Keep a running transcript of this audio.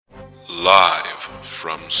Live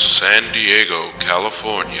from San Diego,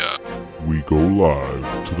 California. We go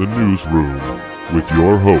live to the newsroom with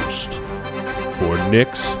your host for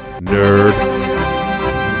Nick's Nerd.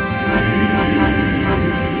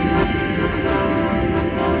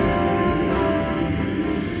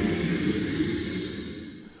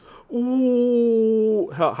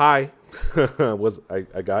 Ooh, hi.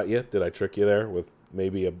 I got you? Did I trick you there with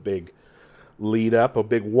maybe a big lead up, a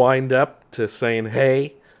big wind up to saying,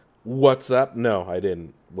 hey, what's up? No, I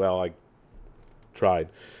didn't. Well, I tried.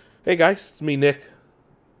 Hey guys, it's me, Nick,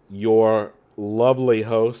 your lovely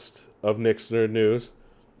host of Nick's Nerd News.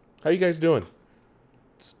 How you guys doing?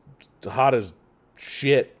 It's hot as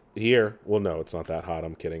shit here. Well, no, it's not that hot.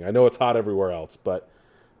 I'm kidding. I know it's hot everywhere else, but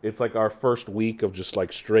it's like our first week of just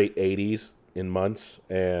like straight 80s in months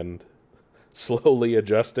and slowly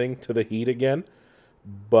adjusting to the heat again.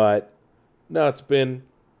 But no, it's been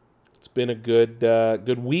a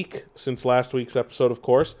good week since last week's episode, of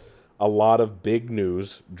course. A lot of big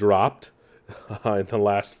news dropped in the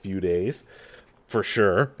last few days, for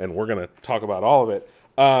sure, and we're going to talk about all of it.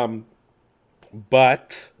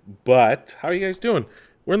 But how are you guys doing?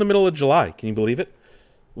 We're in the middle of July. Can you believe it?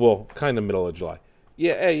 Well, kind of middle of July.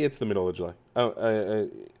 Yeah, hey, it's the middle of July.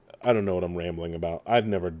 I don't know what I'm rambling about. I'd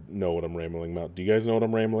never know what I'm rambling about. Do you guys know what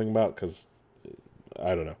I'm rambling about? Because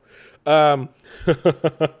I don't know.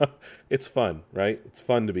 It's fun, right? It's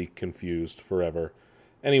fun to be confused forever.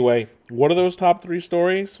 Anyway, what are those top 3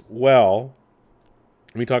 stories? Well,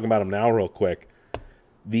 let me talk about them now real quick.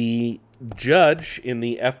 The judge in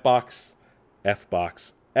the Xbox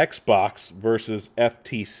versus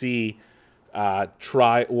FTC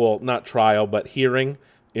hearing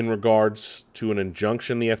in regards to an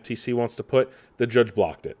injunction the FTC wants to put, the judge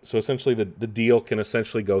blocked it. So essentially the deal can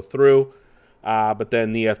essentially go through, but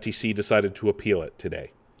then the FTC decided to appeal it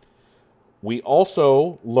today. We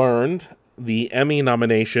also learned the Emmy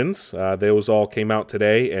nominations. Those all came out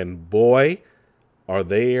today, and boy, are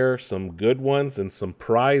there some good ones and some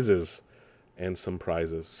prizes.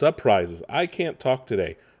 Surprises. I can't talk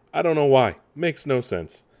today. I don't know why. Makes no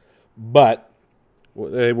sense. But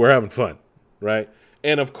we're having fun, right?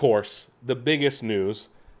 And of course, the biggest news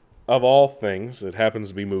of all things, it happens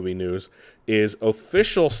to be movie news, is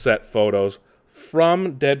official set photos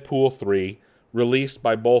from Deadpool 3 released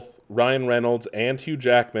by both Ryan Reynolds and Hugh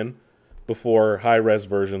Jackman before high-res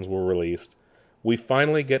versions were released. We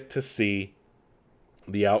finally get to see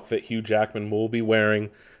the outfit Hugh Jackman will be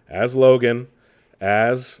wearing as Logan,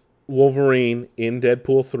 as Wolverine in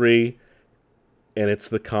Deadpool 3, and it's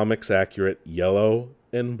the comics-accurate yellow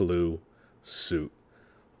and blue suit.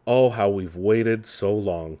 Oh, how we've waited so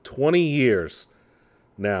long. 20 years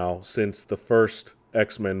now since the first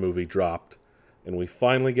X-Men movie dropped, and we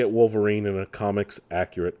finally get Wolverine in a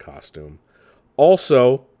comics-accurate costume.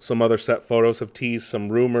 Also, some other set photos have teased some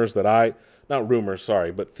rumors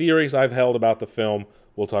but theories I've held about the film.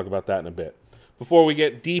 We'll talk about that in a bit. Before we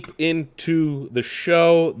get deep into the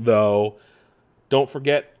show, though, don't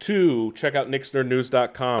forget to check out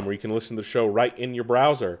nicksnerdnews.com, where you can listen to the show right in your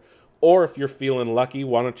browser. Or if you're feeling lucky,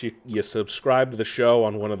 why don't you subscribe to the show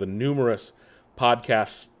on one of the numerous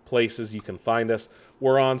podcast places you can find us.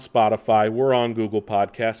 We're on Spotify, we're on Google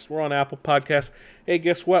Podcasts, we're on Apple Podcasts. Hey,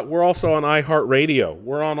 guess what? We're also on iHeartRadio.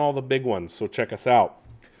 We're on all the big ones, so check us out.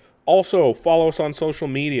 Also, follow us on social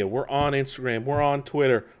media. We're on Instagram, we're on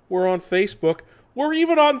Twitter, we're on Facebook, we're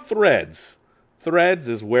even on Threads. Threads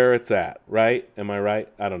is where it's at, right? Am I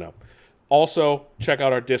right? I don't know. Also, check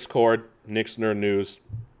out our Discord, Nick's Nerd News.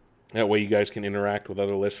 That way you guys can interact with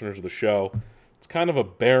other listeners of the show. It's kind of a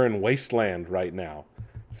barren wasteland right now.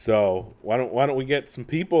 So why don't we get some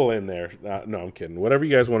people in there? No, I'm kidding. Whatever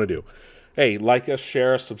you guys want to do. Hey, like us,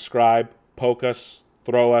 share us, subscribe, poke us,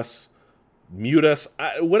 throw us, mute us.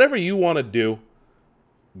 Whatever you want to do,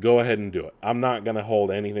 go ahead and do it. I'm not going to hold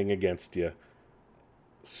anything against you.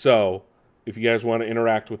 So if you guys want to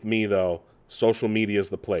interact with me, though, social media is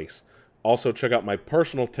the place. Also, check out my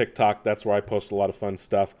personal TikTok. That's where I post a lot of fun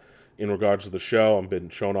stuff in regards to the show. I've been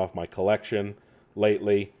showing off my collection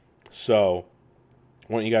lately. So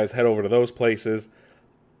why don't you guys head over to those places.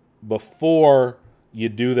 Before you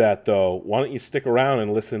do that, though, why don't you stick around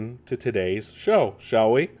and listen to today's show,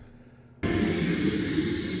 shall we?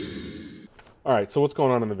 All right, so what's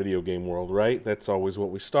going on in the video game world, right? That's always what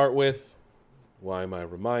we start with. Why am I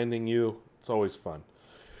reminding you? It's always fun.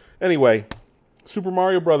 Anyway, Super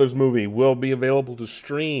Mario Brothers movie will be available to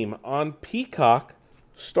stream on Peacock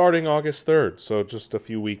starting August 3rd, so just a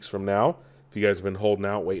few weeks from now. If you guys have been holding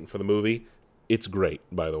out, waiting for the movie, It's great,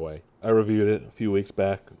 by the way. I reviewed it a few weeks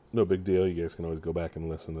back. No big deal. You guys can always go back and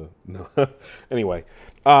listen to. No. Anyway,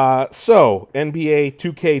 so NBA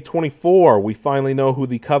 2K24. We finally know who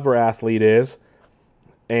the cover athlete is,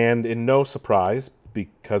 and in no surprise,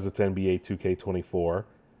 because it's NBA 2K24,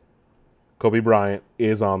 Kobe Bryant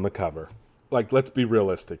is on the cover. Like, let's be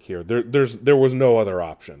realistic here. There was no other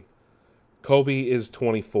option. Kobe is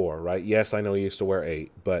 24, right? Yes, I know he used to wear 8,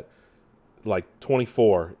 but like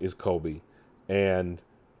 24 is Kobe. And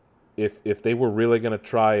if they were really going to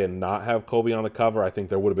try and not have Kobe on the cover, I think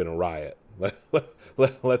there would have been a riot.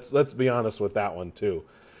 Let's be honest with that one too.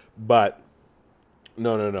 But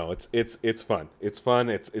no. It's fun. It's fun.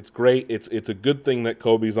 It's great. It's a good thing that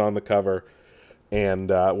Kobe's on the cover. And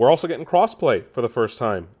we're also getting crossplay for the first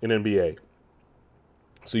time in NBA.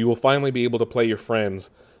 So you will finally be able to play your friends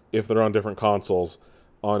if they're on different consoles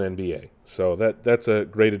on NBA. So that's a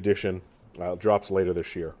great addition. Drops later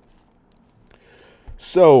this year.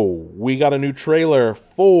 So we got a new trailer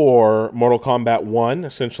for Mortal Kombat 1,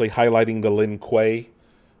 essentially highlighting the Lin Kuei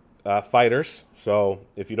fighters. So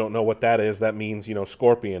if you don't know what that is, that means,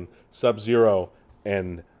 Scorpion, Sub-Zero,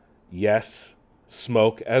 and yes,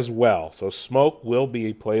 Smoke as well. So Smoke will be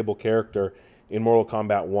a playable character in Mortal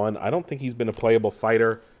Kombat 1. I don't think he's been a playable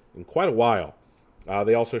fighter in quite a while.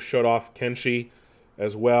 They also showed off Kenshi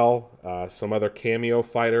as well, some other cameo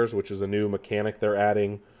fighters, which is a new mechanic they're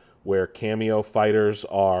adding, where cameo fighters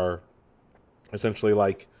are essentially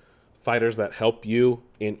like fighters that help you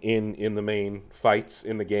in the main fights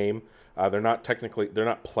in the game. They're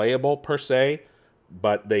not playable per se,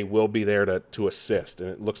 but they will be there to assist.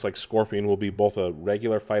 And it looks like Scorpion will be both a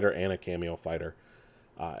regular fighter and a cameo fighter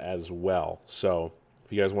as well. So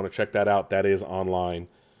if you guys want to check that out, that is online.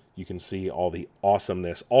 You can see all the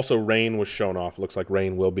awesomeness. Also, Rain was shown off. Looks like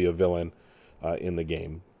Rain will be a villain in the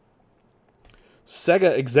game.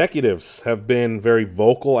 Sega executives have been very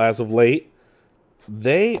vocal as of late.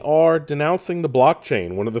 They are denouncing the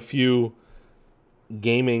blockchain. One of the few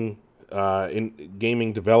gaming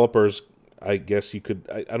developers, I guess you could.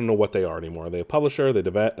 I don't know what they are anymore. Are they a publisher? Are they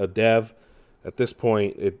a dev? At this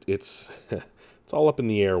point, it's it's all up in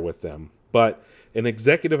the air with them. But an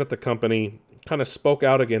executive at the company kind of spoke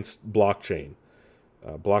out against blockchain.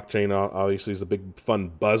 Blockchain obviously is a big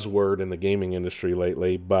fun buzzword in the gaming industry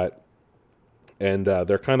lately, and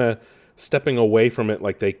they're kind of stepping away from it.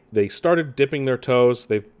 Like they started dipping their toes.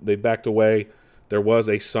 They backed away. There was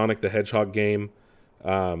a Sonic the Hedgehog game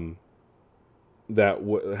that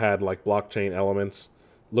had like blockchain elements.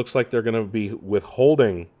 Looks like they're going to be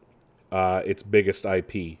withholding its biggest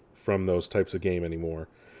IP from those types of game anymore.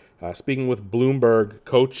 Speaking with Bloomberg,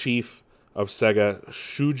 co-chief of Sega,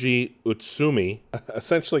 Shuji Utsumi,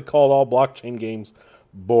 essentially called all blockchain games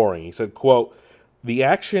boring. He said, quote, "The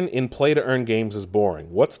action in play-to-earn games is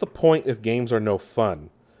boring. What's the point if games are no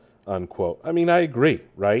fun?" Unquote. I mean, I agree,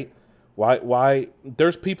 right? Why?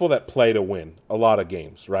 There's people that play to win a lot of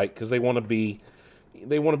games, right? Because they want to be at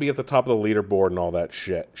the top of the leaderboard and all that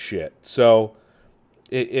shit. So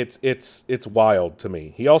it's wild to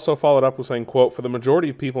me. He also followed up with saying, quote, "For the majority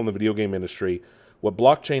of people in the video game industry, what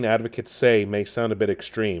blockchain advocates say may sound a bit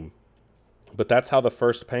extreme, but that's how the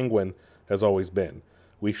first Penguin has always been.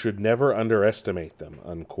 We should never underestimate them,"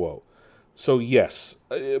 unquote. So yes,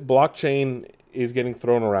 blockchain is getting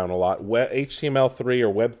thrown around a lot. HTML3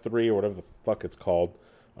 or Web3 or whatever the fuck it's called,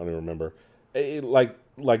 I don't even remember. Like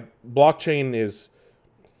blockchain is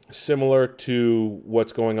similar to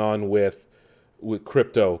what's going on with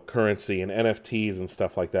cryptocurrency and NFTs and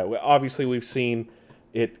stuff like that. Obviously, we've seen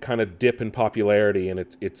it kind of dip in popularity, and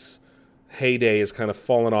its heyday has kind of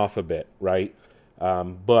fallen off a bit, right?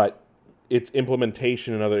 But its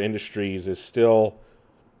implementation in other industries is still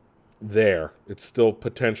there. It's still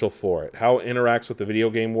potential for it. How it interacts with the video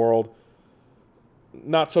game world,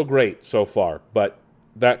 not so great so far, but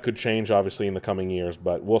that could change obviously in the coming years.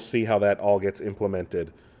 But we'll see how that all gets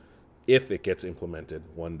implemented, if it gets implemented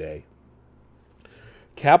one day.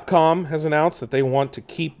 Capcom has announced that they want to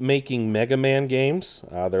keep making Mega Man games.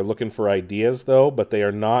 They're looking for ideas, though, but they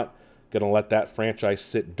are not going to let that franchise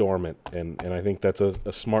sit dormant, and I think that's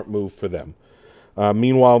a smart move for them.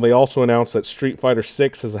 Meanwhile, they also announced that Street Fighter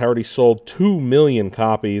VI has already sold 2 million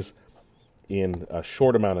copies in a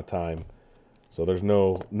short amount of time. So there's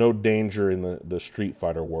no danger in the Street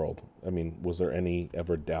Fighter world. I mean, was there any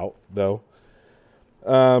ever doubt, though?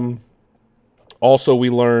 Also, we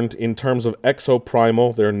learned in terms of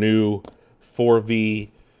Exoprimal, their new 4v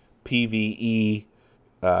PvE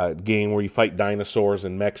game where you fight dinosaurs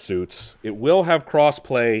in mech suits. It will have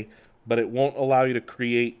cross-play, but it won't allow you to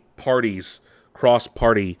create parties,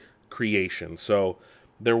 cross-party creation. So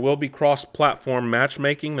There will be cross-platform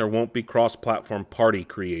matchmaking. There won't be cross-platform party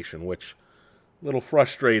creation, which a little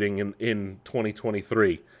frustrating in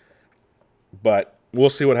 2023. But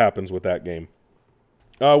we'll see what happens with that game.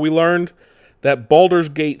 We learned that Baldur's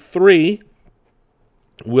Gate 3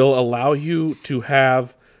 will allow you to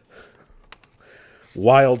have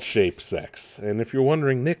wild shape sex. And if you're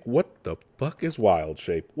wondering, Nick, what the fuck is wild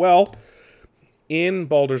shape? Well, in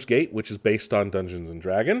Baldur's Gate, which is based on Dungeons and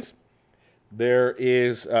Dragons, there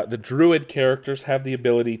is the druid characters have the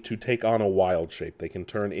ability to take on a wild shape. They can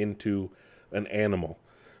turn into an animal.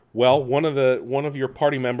 Well, one of your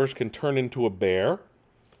party members can turn into a bear,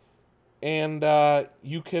 and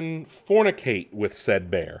you can fornicate with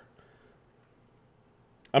said bear.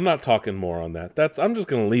 I'm not talking more on that. I'm just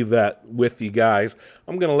going to leave that with you guys.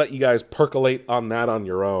 I'm going to let you guys percolate on that on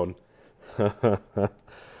your own.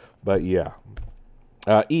 But yeah.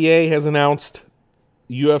 EA has announced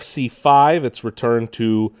UFC 5, its return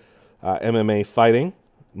to MMA fighting.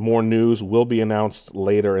 More news will be announced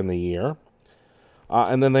later in the year.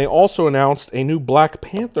 And then they also announced a new Black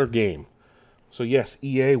Panther game. So yes,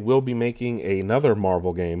 EA will be making another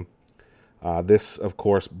Marvel game. This, of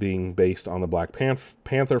course, being based on the Black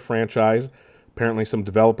Panther franchise. Apparently some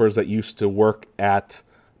developers that used to work at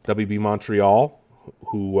WB Montreal,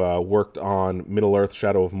 who worked on Middle-earth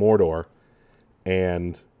Shadow of Mordor,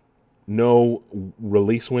 and no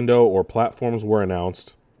release window or platforms were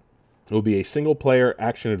announced. It will be a single-player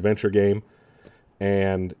action-adventure game,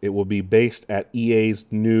 and it will be based at EA's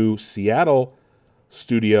new Seattle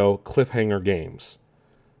studio, Cliffhanger Games.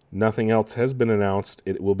 Nothing else has been announced.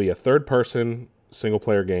 It will be a third-person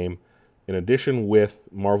single-player game. In addition, with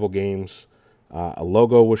Marvel Games, a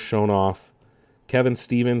logo was shown off. Kevin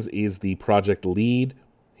Stevens is the project lead.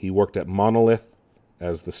 He worked at Monolith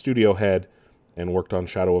as the studio head and worked on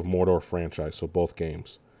Shadow of Mordor franchise, so both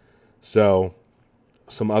games. So,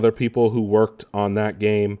 some other people who worked on that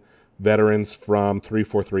game, veterans from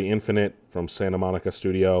 343 Infinite, from Santa Monica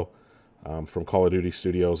Studio, from Call of Duty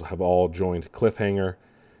Studios, have all joined Cliffhanger,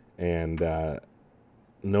 and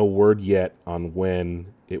no word yet on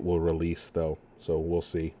when it will release, though. So we'll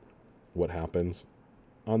see what happens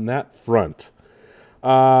on that front.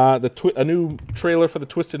 A new trailer for the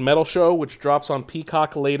Twisted Metal show, which drops on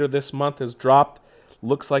Peacock later this month, has dropped.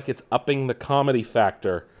 Looks like it's upping the comedy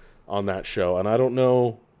factor on that show, and I don't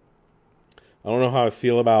know how I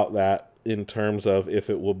feel about that in terms of if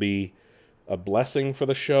it will be a blessing for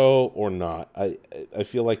the show or not. I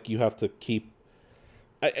feel like you have to keep.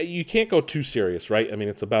 You can't go too serious, right? I mean,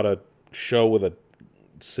 it's about a show with a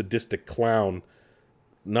sadistic clown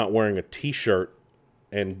not wearing a t-shirt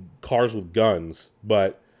and cars with guns,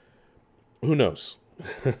 but who knows?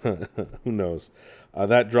 Who knows?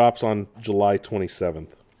 That drops on July 27th.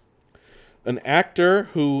 An actor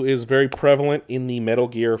who is very prevalent in the Metal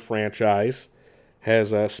Gear franchise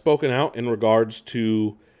has spoken out in regards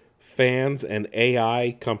to fans and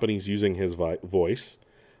AI companies using his voice.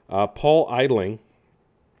 Paul Eiding,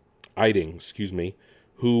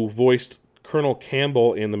 who voiced Colonel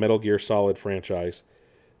Campbell in the Metal Gear Solid franchise,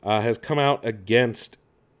 has come out against,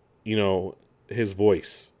 his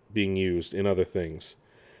voice being used in other things.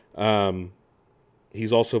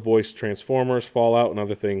 He's also voiced Transformers, Fallout, and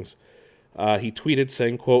other things. He tweeted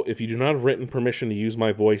saying, quote, "If you do not have written permission to use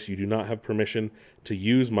my voice, you do not have permission to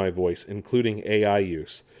use my voice, including AI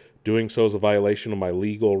use. Doing so is a violation of my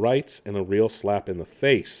legal rights and a real slap in the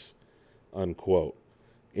face," unquote.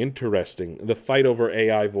 Interesting. The fight over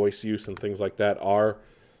AI voice use and things like that are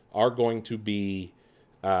going to be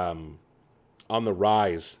on the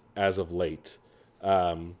rise as of late.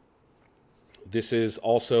 This is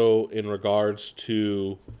also in regards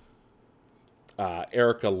to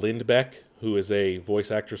Erica Lindbeck, who is a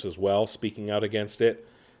voice actress as well, speaking out against it.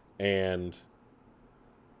 And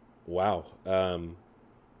wow,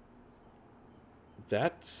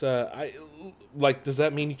 that's does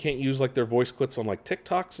that mean you can't use their voice clips on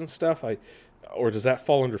TikToks and stuff? Or does that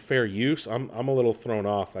fall under fair use? I'm a little thrown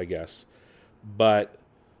off, I guess. But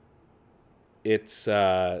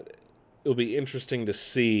it'll be interesting to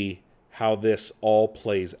see how this all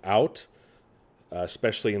plays out,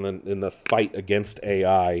 especially in the fight against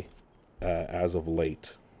AI as of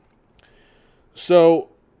late. So,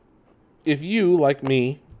 if you, like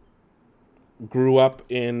me, grew up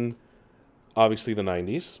in obviously the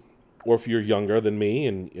 90s, or if you're younger than me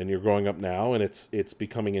and you're growing up now, and it's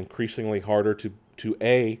becoming increasingly harder to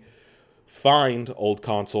A, find old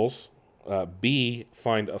consoles, B,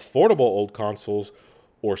 find affordable old consoles,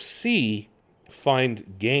 or C,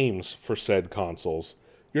 find games for said consoles,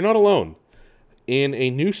 you're not alone. In a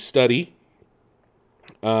new study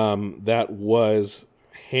that was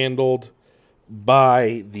handled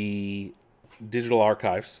by the Digital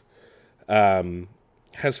Archives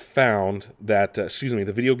has found that,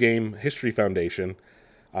 the Video Game History Foundation,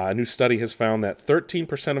 a new study has found that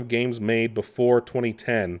 13% of games made before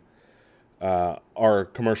 2010 are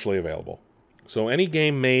commercially available. So any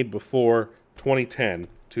game made before 2010,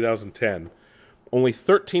 only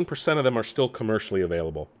 13% of them are still commercially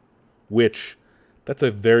available, which that's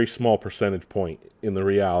a very small percentage point in the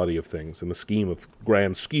reality of things, in the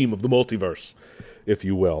grand scheme of the multiverse, if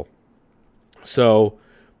you will. So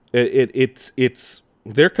it's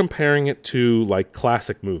they're comparing it to like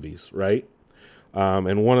classic movies, right?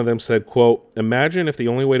 And one of them said, quote, "Imagine if the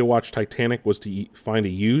only way to watch Titanic was to find a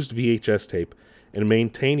used VHS tape and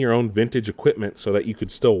maintain your own vintage equipment so that you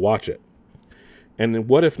could still watch it. And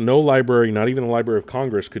what if no library, not even the Library of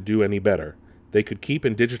Congress, could do any better? They could keep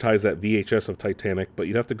and digitize that VHS of Titanic, but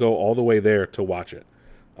you'd have to go all the way there to watch it,"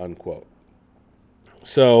 unquote.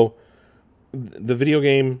 So the Video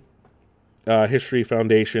Game History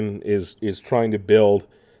Foundation is trying to build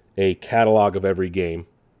a catalog of every game,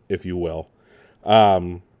 if you will.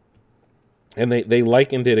 And they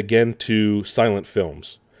likened it again to silent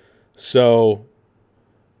films. So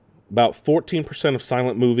about 14% of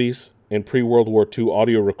silent movies and pre-World War II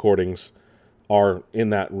audio recordings are in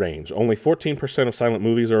that range. Only 14% of silent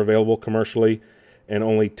movies are available commercially, and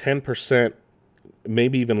only 10%,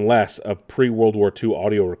 maybe even less, of pre-World War II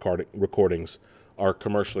audio recordings are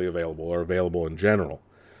commercially available or available in general.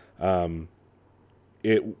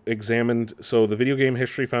 It examined, so the Video Game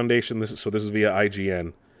History Foundation, this is via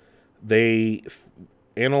IGN, they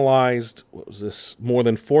analyzed, more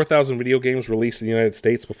than 4,000 video games released in the United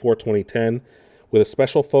States before 2010, with a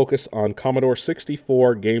special focus on Commodore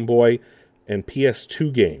 64, Game Boy, and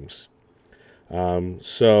PS2 games.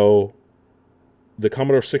 So the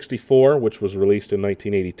Commodore 64, which was released in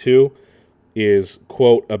 1982, is,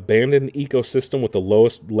 quote, "abandoned ecosystem with the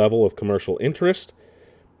lowest level of commercial interest,"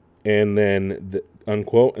 and then,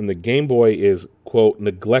 unquote, and the Game Boy is, quote,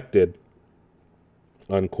 "neglected,"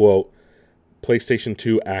 unquote, PlayStation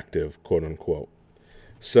 2 active, quote unquote.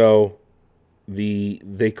 So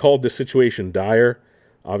they called the situation dire.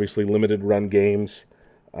 Obviously, limited run games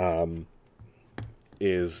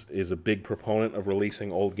is a big proponent of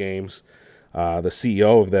releasing old games. The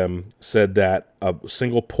CEO of them said that a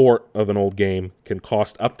single port of an old game can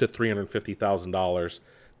cost up to $350,000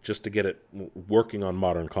 just to get it working on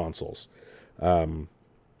modern consoles.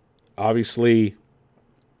 Obviously,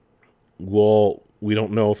 we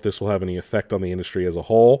don't know if this will have any effect on the industry as a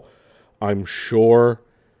whole. I'm sure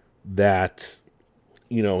that,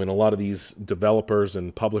 in a lot of these developers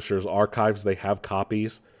and publishers' archives, they have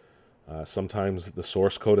copies. Sometimes the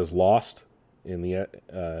source code is lost in the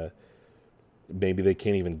maybe they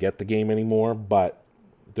can't even get the game anymore, but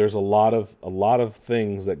there's a lot of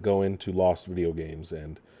things that go into lost video games,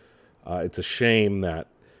 and it's a shame that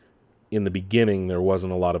in the beginning there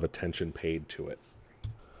wasn't a lot of attention paid to it.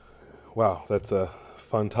 Wow, that's a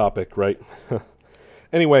fun topic, right?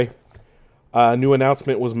 Anyway, a new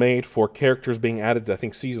announcement was made for characters being added to, I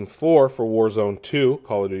think, Season 4 for Warzone 2,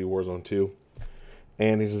 Call of Duty Warzone 2.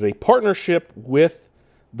 And it is a partnership with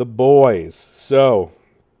the boys. So,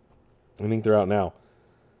 I think they're out now.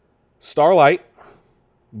 Starlight,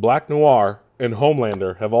 Black Noir, and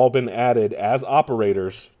Homelander have all been added as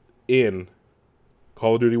operators in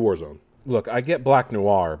Call of Duty Warzone. Look, I get Black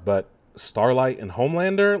Noir, but Starlight and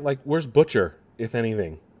Homelander? Like, where's Butcher, if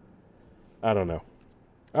anything? I don't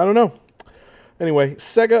know. Anyway,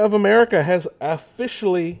 Sega of America has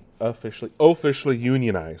officially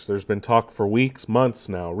unionized. There's been talk for weeks, months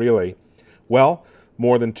now, really. Well,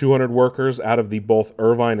 more than 200 workers out of the both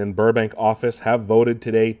Irvine and Burbank office have voted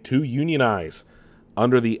today to unionize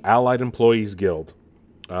under the Allied Employees Guild,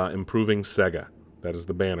 improving Sega. That is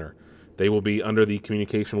the banner. They will be under the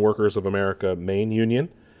Communication Workers of America main union.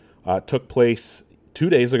 Took place 2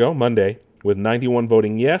 days ago, Monday, with 91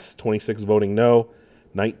 voting yes, 26 voting no,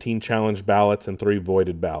 19 challenged ballots, and 3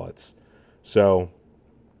 voided ballots. So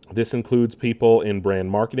this includes people in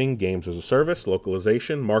brand marketing, games as a service,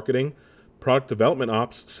 localization, marketing, product development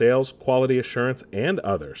ops, sales, quality assurance, and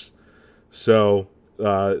others. So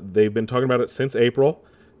they've been talking about it since April,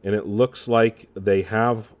 and it looks like they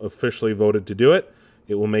have officially voted to do it.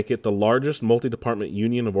 It will make it the largest multi-department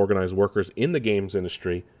union of organized workers in the games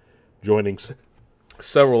industry, joining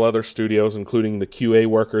several other studios, including the QA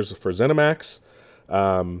workers for ZeniMax,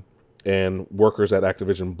 and workers at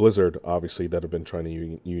ActivisionBlizzard, obviously, that have been trying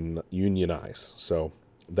to unionize. So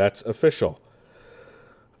that's official.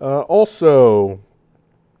 Also,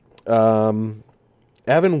 Evan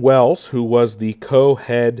Wells, who was the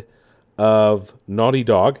co-head of Naughty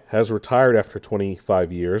Dog, has retired after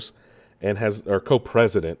 25 years, and or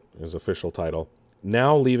co-president, his official title,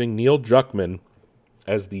 now leaving Neil Druckmann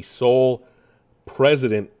as the sole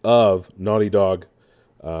president of Naughty Dog,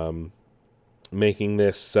 making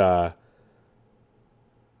this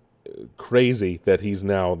crazy that he's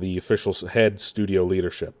now the official head studio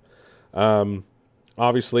leadership.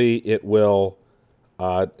 Obviously, it will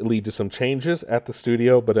lead to some changes at the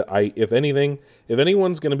studio, but if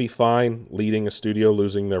anyone's going to be fine leading a studio,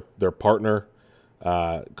 losing their partner,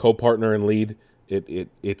 co-partner and lead,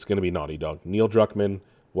 it's going to be Naughty Dog. Neil Druckmann,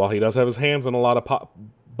 while he does have his hands in a lot of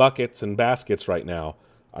buckets and baskets right now,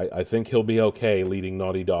 I think he'll be okay leading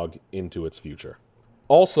Naughty Dog into its future.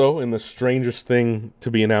 Also, in the strangest thing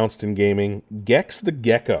to be announced in gaming, Gex the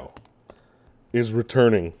Gecko is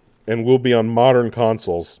returning and will be on modern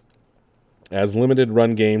consoles, as Limited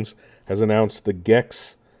Run Games has announced the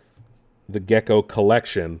Gex the Gecko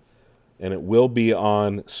collection, and it will be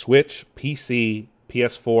on Switch, PC,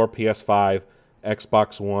 PS4, PS5,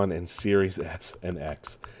 Xbox One, and Series S and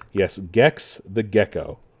X. Yes, Gex the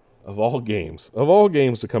Gecko, of all games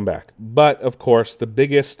to come back. But, of course, the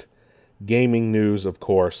biggest gaming news, of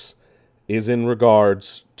course, is in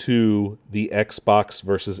regards to the Xbox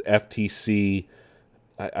versus FTC.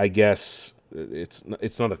 I guess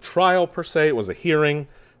it's not a trial per se. It was a hearing.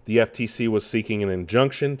 The FTC was seeking an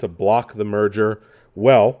injunction to block the merger.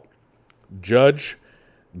 Well, Judge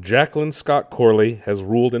Jacqueline Scott Corley has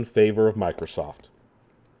ruled in favor of Microsoft.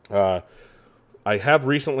 I have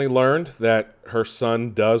recently learned that her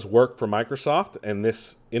son does work for Microsoft, and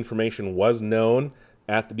this information was known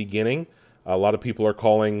at the beginning. A lot of people are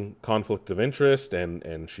calling conflict of interest,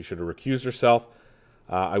 and she should have recused herself.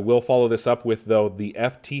 I will follow this up with, though, the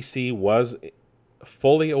FTC was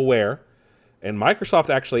fully aware, and Microsoft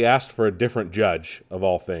actually asked for a different judge, of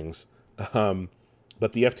all things.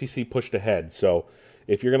 But the FTC pushed ahead. So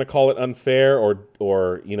if you're going to call it unfair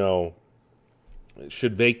or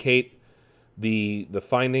should vacate the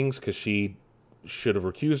findings because she should have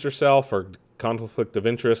recused herself or conflict of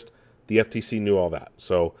interest, the FTC knew all that.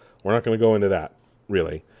 So we're not going to go into that,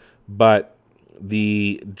 really. But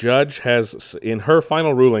the judge has, in her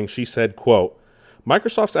final ruling, she said, quote,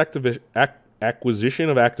 Microsoft's acquisition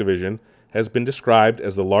of Activision has been described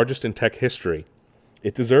as the largest in tech history.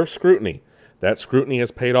 It deserves scrutiny. That scrutiny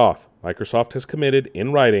has paid off. Microsoft has committed,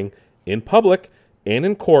 in writing, in public, and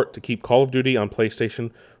in court, to keep Call of Duty on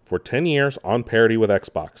PlayStation for 10 years on parity with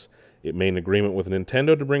Xbox. It made an agreement with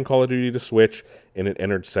Nintendo to bring Call of Duty to Switch, and it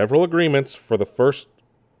entered several agreements for the first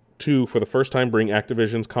time bring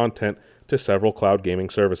Activision's content to several cloud gaming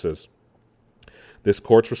services. This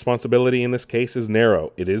court's responsibility in this case is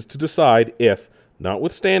narrow. It is to decide if,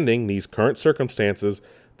 notwithstanding these current circumstances,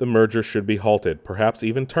 the merger should be halted, perhaps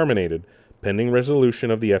even terminated, pending resolution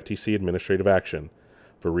of the FTC administrative action.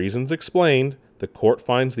 For reasons explained, the court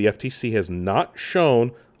finds the FTC has not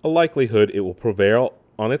shown a likelihood it will prevail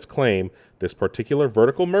on its claim this particular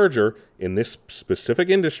vertical merger in this specific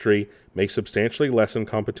industry may substantially lessen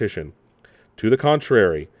competition. To the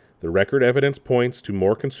contrary, the record evidence points to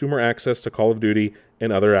more consumer access to Call of Duty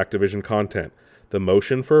and other Activision content. The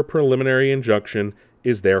motion for a preliminary injunction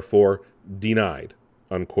is therefore denied,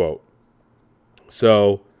 unquote.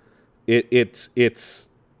 So it's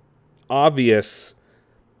obvious.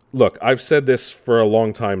 Look, I've said this for a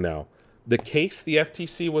long time now. The case the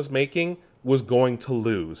FTC was making was going to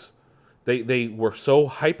lose. They were so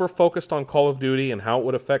hyper-focused on Call of Duty and how it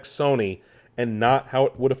would affect Sony and not how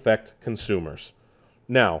it would affect consumers.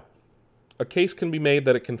 Now, a case can be made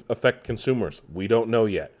that it can affect consumers. We don't know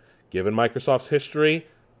yet. Given Microsoft's history,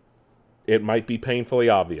 it might be painfully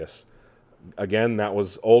obvious. Again, that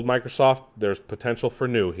was old Microsoft. There's potential for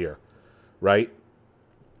new here, right?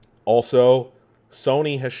 Also,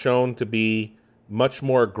 Sony has shown to be much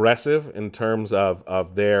more aggressive in terms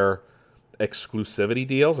of their exclusivity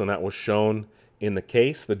deals, and that was shown in the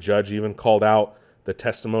case. The judge even called out the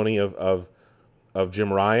testimony of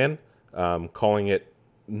Jim Ryan, calling it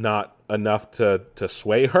not enough to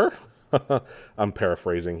sway her. I'm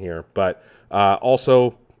paraphrasing here. But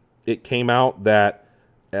also, it came out that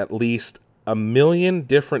at least 1 million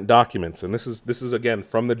different documents, and this is again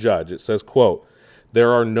from the judge. It says, quote,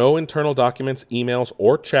 there are no internal documents, emails,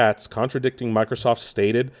 or chats contradicting Microsoft's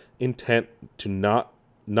stated intent to not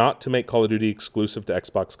to make Call of Duty exclusive to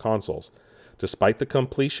Xbox consoles. Despite the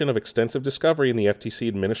completion of extensive discovery in the FTC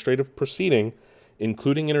administrative proceeding,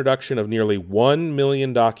 including introduction of nearly 1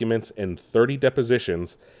 million documents and 30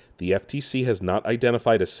 depositions, the FTC has not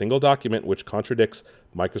identified a single document which contradicts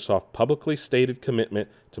Microsoft's publicly stated commitment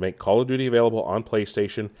to make Call of Duty available on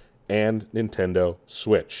PlayStation and Nintendo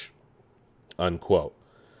Switch. Unquote.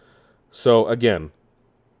 So again,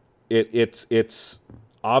 it's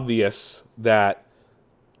obvious that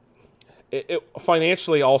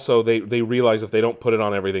financially also they realize if they don't put it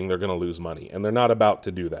on everything, they're going to lose money, and they're not about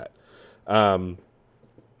to do that.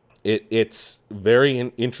 It's very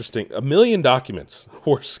interesting. 1 million documents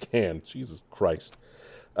were scanned. Jesus Christ.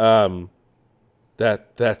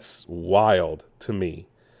 That's wild to me.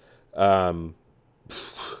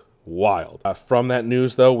 Wild. From that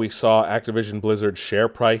news, though, we saw Activision Blizzard share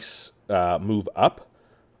price move up.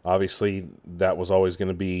 Obviously, that was always going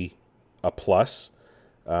to be a plus.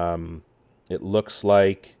 It looks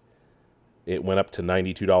like it went up to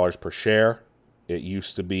 $92 per share. It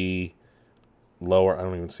used to be lower. I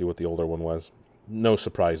don't even see what the older one was. No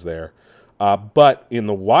surprise there. But in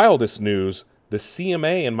the wildest news, the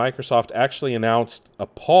CMA and Microsoft actually announced a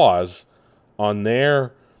pause on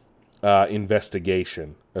their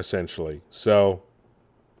investigation, essentially. So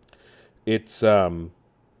it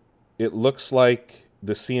looks like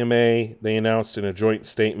the CMA, they announced in a joint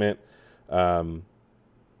statement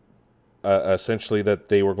essentially that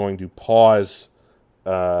they were going to pause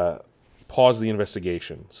the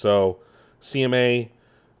investigation. So CMA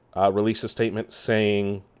released a statement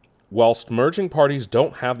saying, whilst merging parties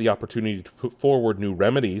don't have the opportunity to put forward new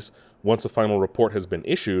remedies once a final report has been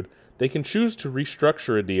issued, they can choose to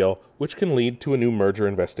restructure a deal, which can lead to a new merger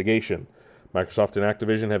investigation. Microsoft and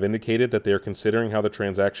Activision have indicated that they are considering how the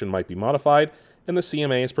transaction might be modified, and the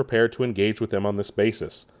CMA is prepared to engage with them on this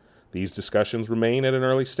basis. These discussions remain at an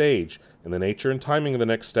early stage, and the nature and timing of the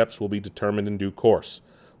next steps will be determined in due course.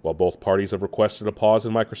 While both parties have requested a pause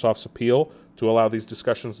in Microsoft's appeal to allow these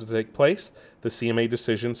discussions to take place, the CMA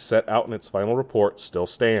decision set out in its final report still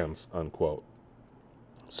stands, unquote.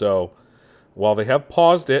 So, while they have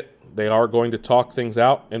paused it, they are going to talk things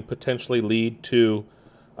out and potentially lead to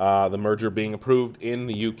the merger being approved in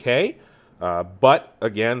the UK. But,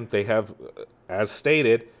 again, they have, as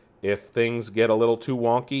stated, if things get a little too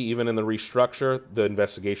wonky, even in the restructure, the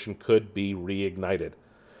investigation could be reignited.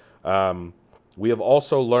 We have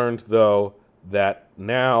also learned, though, that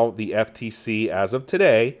now the FTC, as of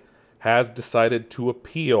today, has decided to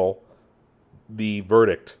appeal the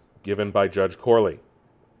verdict given by Judge Corley.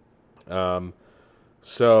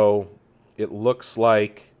 So it looks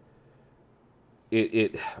like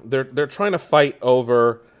they're trying to fight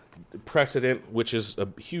over precedent, which is a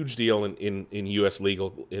huge deal in U.S.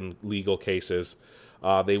 legal cases.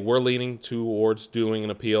 They were leaning towards doing an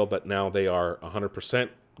appeal, but now they are 100%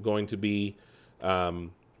 going to be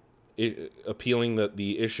appealing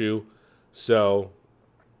the issue. So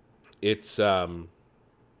it's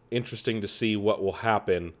interesting to see what will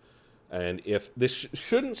happen, and if this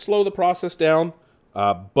shouldn't slow the process down,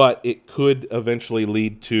 but it could eventually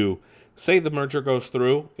lead to, say the merger goes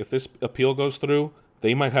through, if this appeal goes through,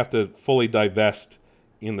 they might have to fully divest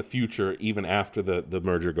in the future, even after the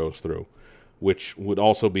merger goes through, which would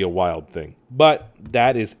also be a wild thing. But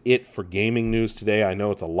that is it for gaming news today. I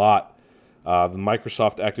know it's a lot. The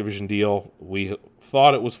Microsoft Activision deal, we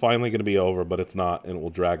thought it was finally going to be over, but it's not, and it will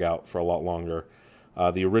drag out for a lot longer.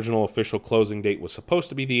 The original official closing date was supposed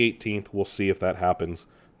to be the 18th. We'll see if that happens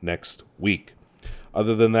next week.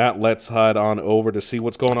 Other than that, let's head on over to see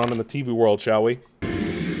what's going on in the TV world, shall we?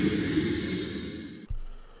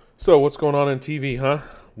 So, what's going on in TV, huh?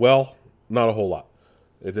 Well, not a whole lot.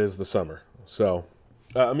 It is the summer. So,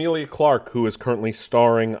 Emilia Clarke, who is currently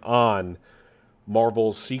starring on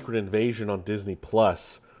Marvel's Secret Invasion on Disney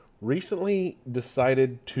Plus, recently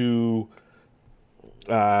decided to...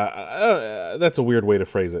 that's a weird way to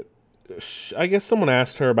phrase it. I guess someone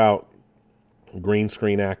asked her about green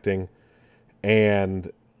screen acting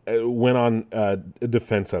and went on a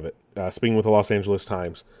defense of it, speaking with the Los Angeles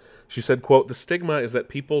Times. She said, quote, "The stigma is that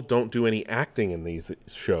people don't do any acting in these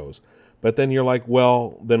shows. But then you're like,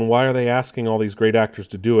 well, then why are they asking all these great actors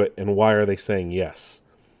to do it, and why are they saying yes?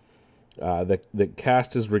 The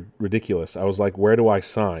cast is ridiculous. I was like, where do I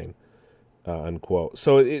sign?" Unquote.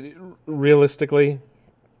 So realistically,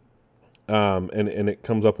 and it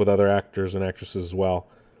comes up with other actors and actresses as well.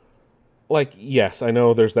 Like, yes, I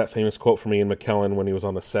know there's that famous quote from Ian McKellen when he was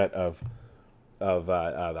on the set of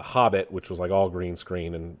The Hobbit, which was like all green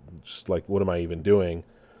screen and just like, what am I even doing?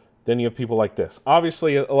 Then you have people like this.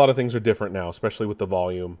 Obviously, a lot of things are different now, especially with the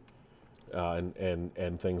volume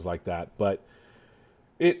and things like that. But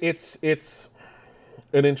it's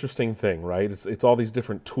an interesting thing, right? It's all these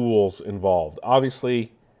different tools involved.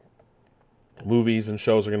 Obviously, movies and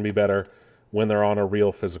shows are going to be better when they're on a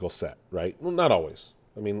real physical set, right? Well, not always.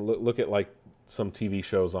 I mean, look at like some TV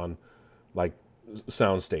shows on like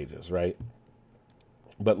sound stages, right?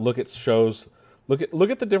 But look at shows. Look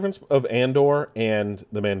at the difference of Andor and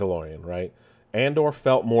The Mandalorian, right? Andor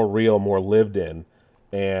felt more real, more lived in,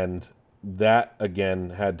 and that,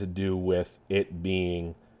 again, had to do with it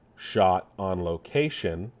being shot on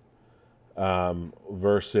location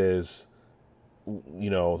versus,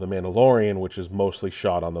 The Mandalorian, which is mostly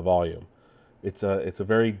shot on the volume. It's a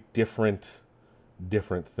very different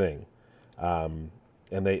thing. And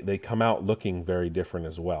they come out looking very different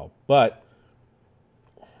as well. But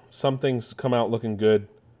some things come out looking good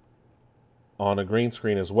on a green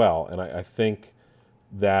screen as well. And I think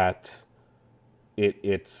that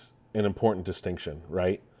it's an important distinction,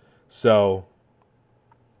 right? So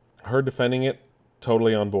her defending it,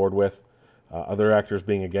 totally on board with. Other actors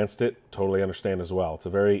being against it, totally understand as well. It's a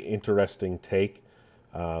very interesting take,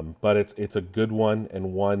 but it's a good one,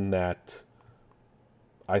 and one that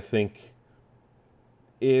I think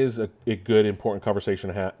is a good, important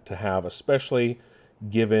conversation to have, especially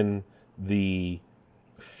given the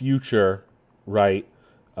future, right,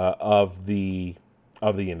 of the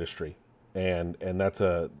industry, and that's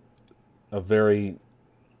a very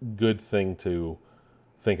good thing to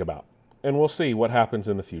think about. And we'll see what happens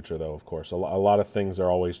in the future, though, of course. A lot of things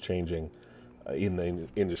are always changing in the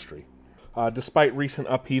industry. Despite recent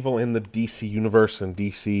upheaval in the DC universe and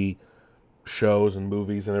DC shows and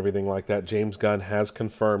movies and everything like that, James Gunn has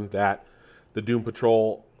confirmed that the Doom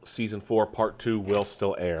Patrol Season 4 Part 2 will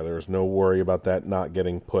still air. There's no worry about that not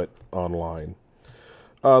getting put online.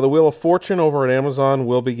 The Wheel of Fortune over at Amazon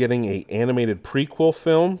will be getting an animated prequel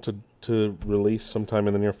film to release sometime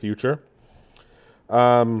in the near future.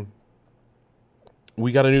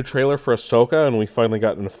 We got a new trailer for Ashoka, and we finally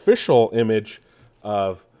got an official image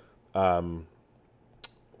of...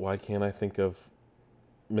 why can't I think of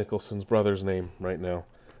Mickelson's brother's name right now?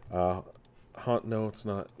 No, it's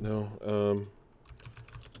not. No.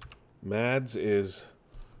 Mads is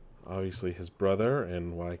obviously his brother,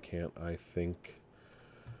 and why can't I think...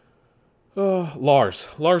 Lars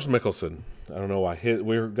Mikkelsen. I don't know why.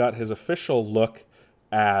 We got his official look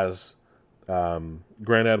as Grand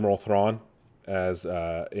Admiral Thrawn as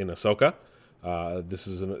in Ahsoka.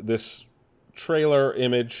 This trailer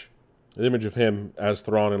image, the image of him as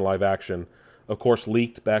Thrawn in live action, of course,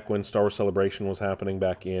 leaked back when Star Wars Celebration was happening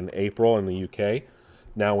back in April in the UK.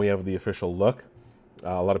 Now we have the official look.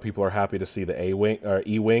 A lot of people are happy to see the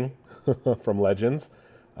E-Wing from Legends.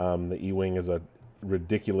 The E-Wing is a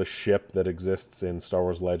ridiculous ship that exists in Star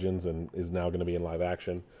Wars Legends and is now going to be in live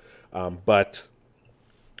action. But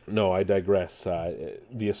no, I digress. The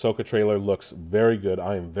Ahsoka trailer looks very good.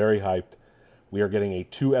 I am very hyped. We are getting a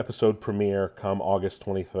 2-episode premiere come August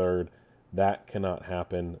 23rd. That cannot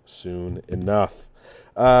happen soon enough.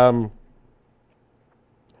 Some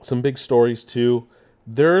big stories, too.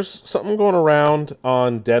 There's something going around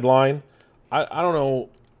on Deadline. I don't know.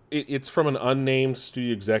 It's from an unnamed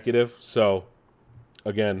studio executive, so,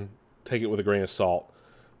 again, take it with a grain of salt.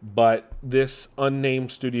 But this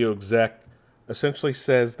unnamed studio exec essentially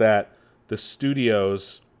says that the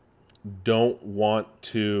studios don't want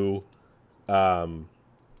to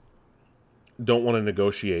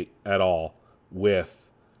negotiate at all with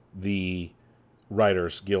the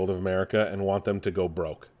Writers Guild of America and want them to go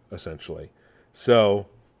broke, essentially. So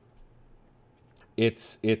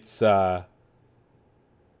it's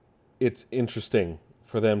interesting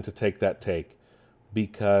for them to take that take,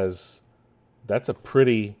 because that's a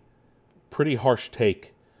pretty harsh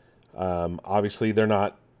take. Obviously, they're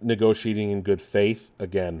not negotiating in good faith.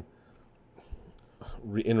 Again,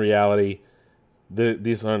 in reality,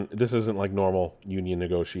 this isn't like normal union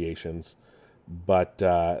negotiations. But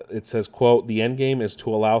it says, quote, "The end game is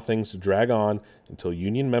to allow things to drag on until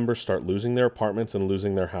union members start losing their apartments and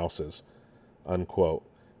losing their houses," unquote.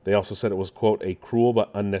 They also said it was, quote, "a cruel but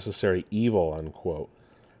unnecessary evil," unquote.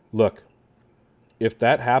 Look, if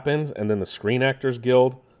that happens and then the Screen Actors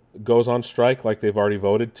Guild goes on strike like they've already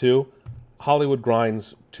voted to, Hollywood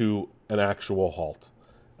grinds to an actual halt.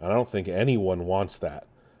 I don't think anyone wants that.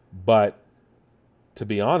 But to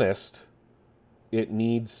be honest, it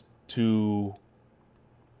needs to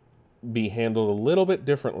be handled a little bit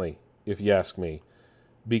differently, if you ask me.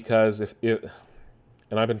 Because and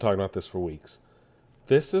I've been talking about this for weeks,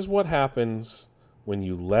 this is what happens when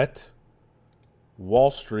you let Wall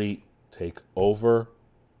Street take over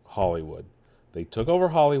Hollywood. They took over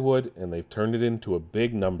Hollywood, and they've turned it into a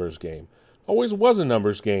big numbers game. Always was a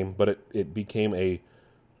numbers game, but it became a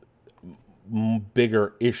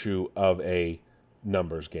bigger issue of a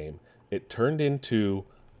numbers game. It turned into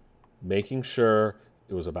making sure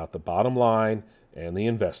it was about the bottom line and the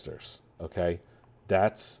investors, okay?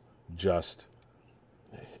 That's just...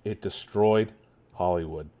 it destroyed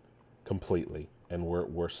Hollywood completely, and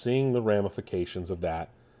we're seeing the ramifications of that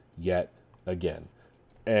yet again.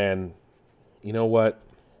 And you know what?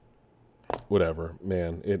 Whatever,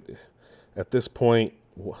 man. At this point,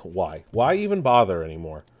 why? Why even bother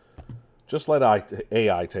anymore? Just let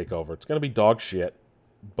AI take over. It's going to be dog shit,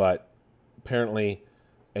 but apparently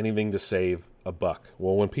anything to save a buck.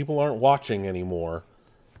 Well, when people aren't watching anymore,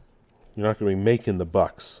 you're not going to be making the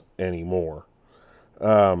bucks anymore.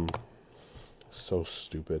 So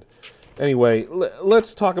stupid. Anyway,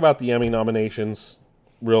 let's talk about the Emmy nominations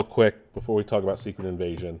real quick before we talk about Secret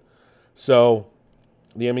Invasion. So,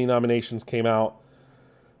 the Emmy nominations came out.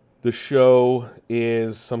 The show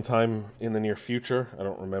is sometime in the near future. I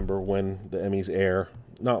don't remember when the Emmys air.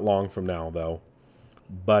 Not long from now, though.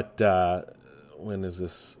 But when is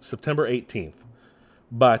this? September 18th.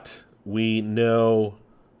 But we know,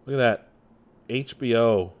 look at that,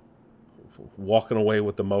 HBO walking away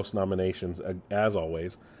with the most nominations, as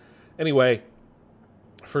always. Anyway,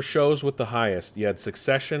 for shows with the highest, you had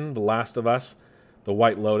Succession, The Last of Us, The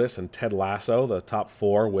White Lotus, and Ted Lasso, the top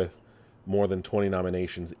four with more than 20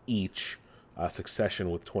 nominations each. Succession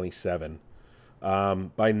with 27.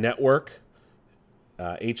 By network,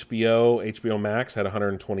 HBO Max had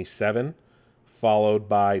 127, followed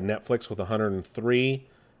by Netflix with 103,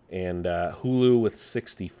 and Hulu with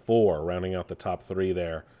 64, rounding out the top three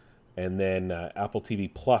there. And then Apple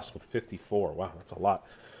TV Plus with 54. Wow, that's a lot.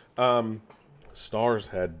 Stars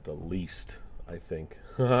had the least, I think.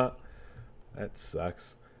 That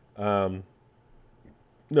sucks. No,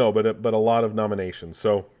 but a lot of nominations.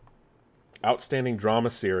 So, Outstanding Drama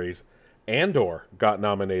Series, Andor got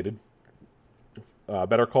nominated.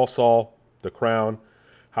 Better Call Saul, The Crown,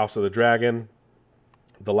 House of the Dragon,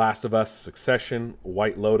 The Last of Us, Succession,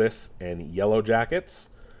 White Lotus, and Yellow Jackets.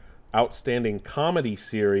 Outstanding Comedy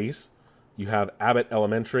Series, you have Abbott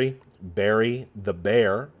Elementary, Barry, The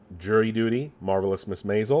Bear, Jury Duty, Marvelous Miss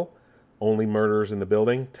Maisel, Only Murders in the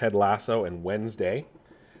Building, Ted Lasso, and Wednesday.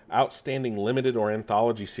 Outstanding Limited or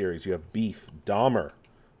Anthology Series, you have Beef, Dahmer,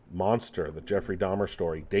 Monster, The Jeffrey Dahmer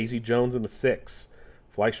Story, Daisy Jones and the Six,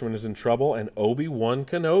 Fleischman is in Trouble, and Obi-Wan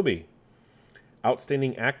Kenobi.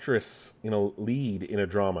 Outstanding Actress in a Lead in a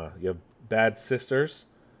Drama, you have Bad Sisters,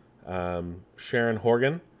 Sharon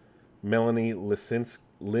Horgan, Melanie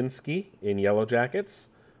Linsky in Yellow Jackets,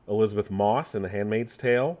 Elizabeth Moss in The Handmaid's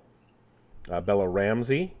Tale, Bella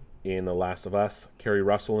Ramsey in The Last of Us, Kerry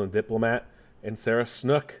Russell in Diplomat, and Sarah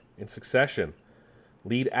Snook in Succession.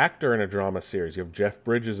 Lead actor in a drama series, you have Jeff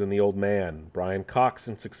Bridges in The Old Man, Brian Cox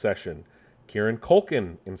in Succession, Kieran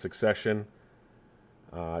Culkin in Succession,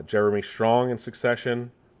 Jeremy Strong in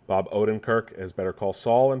Succession, Bob Odenkirk as Better Call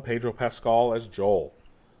Saul, and Pedro Pascal as Joel.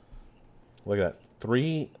 Look at that.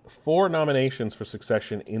 4 nominations for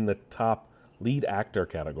Succession in the top lead actor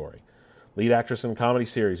category. Lead actress in a comedy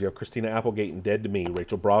series, you have Christina Applegate in Dead to Me,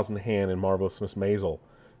 Rachel Brosnahan in Marvelous Miss Maisel,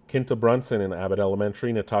 Quinta Brunson in Abbott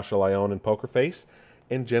Elementary, Natasha Lyonne in Poker Face,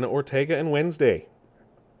 and Jenna Ortega in Wednesday.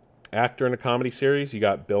 Actor in a comedy series, you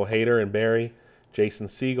got Bill Hader in Barry, Jason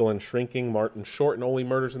Segel in Shrinking, Martin Short in Only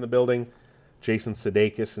Murders in the Building, Jason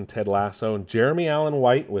Sudeikis in Ted Lasso, and Jeremy Allen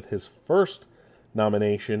White with his first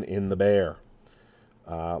nomination in The Bear.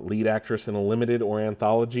 Lead actress in a limited or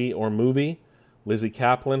anthology or movie, Lizzie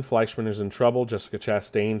Kaplan, Fleischman is in Trouble, Jessica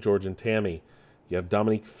Chastain, George and Tammy. You have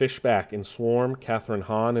Dominique Fishback in Swarm, Kathryn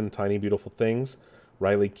Hahn in Tiny Beautiful Things,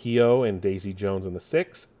 Riley Keough in Daisy Jones and the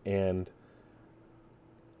Six, and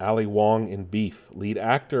Ali Wong in Beef. Lead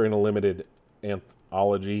actor in a limited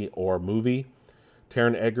anthology or movie,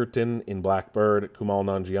 Taron Egerton in Blackbird, Kumail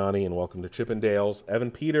Nanjiani in Welcome to Chippendales, Evan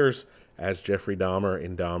Peters as Jeffrey Dahmer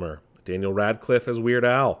in Dahmer, Daniel Radcliffe as Weird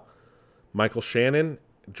Al, Michael Shannon,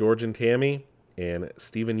 George and Tammy, and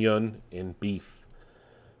Stephen Yeun in Beef.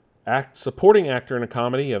 Supporting actor in a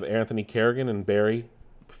comedy, you have Anthony Kerrigan in Barry,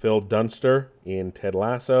 Phil Dunster in Ted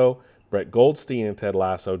Lasso, Brett Goldstein in Ted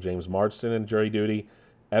Lasso, James Marsden in Jury Duty,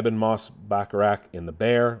 Eben Moss-Bacharach in The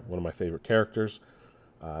Bear, one of my favorite characters,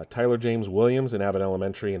 Tyler James Williams in Abbott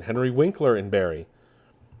Elementary, and Henry Winkler in Barry.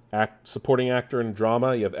 Supporting actor in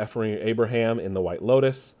drama, you have Ephraim Abraham in The White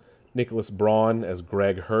Lotus, Nicholas Braun as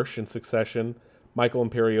Greg Hirsch in Succession, Michael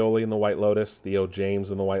Imperioli in The White Lotus, Theo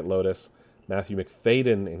James in The White Lotus, Matthew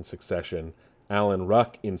McFadden in Succession, Alan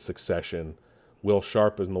Ruck in Succession, Will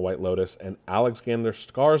Sharp in The White Lotus, and Alexander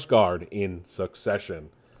Skarsgård in Succession.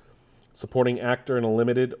 Supporting actor in a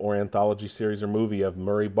limited or anthology series or movie of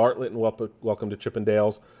Murray Bartlett in Welcome to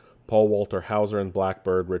Chippendales, Paul Walter Hauser in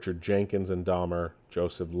Blackbird, Richard Jenkins in Dahmer,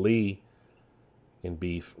 Joseph Lee in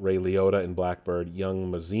Beef, Ray Liotta in Blackbird,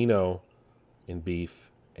 Young Mazzino in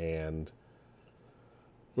Beef, and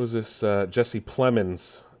Jesse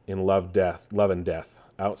Plemons in Love and Death.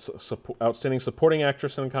 Outstanding supporting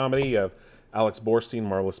actress in a comedy, you have Alex Borstein,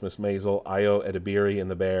 Marvelous Miss Maisel, Ayo Edebiri in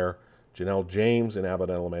The Bear, Janelle James in Abbott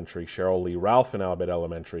Elementary, Cheryl Lee Ralph in Abbott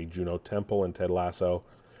Elementary, Juno Temple in Ted Lasso,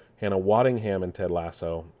 Hannah Waddingham in Ted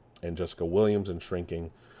Lasso, and Jessica Williams in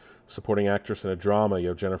Shrinking. Supporting actress in a drama, you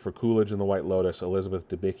have Jennifer Coolidge in The White Lotus, Elizabeth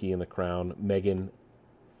Debicki in The Crown, Megan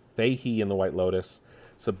Fahey in The White Lotus,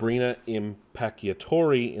 Sabrina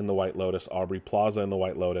Impacciatori in The White Lotus, Aubrey Plaza in The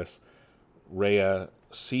White Lotus, Rhea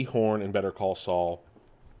Seehorn in Better Call Saul,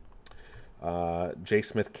 J.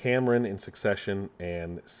 Smith Cameron in Succession,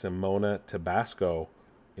 and Simona Tabasco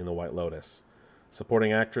in The White Lotus.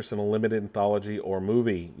 Supporting actress in a limited anthology or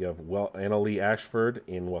movie, you have Anna Lee Ashford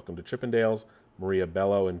in Welcome to Chippendales, Maria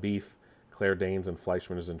Bello in Beef, Claire Danes in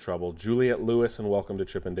Fleischman is in Trouble, Juliette Lewis in Welcome to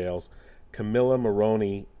Chippendales, Camilla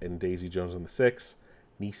Maroney in Daisy Jones and the Six,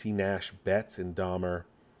 Niecy Nash Betts in Dahmer,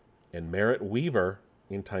 and Merritt Weaver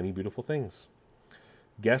in Tiny Beautiful Things.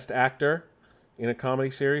 Guest actor in a comedy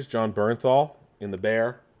series, John Bernthal in The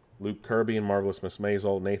Bear, Luke Kirby in Marvelous Miss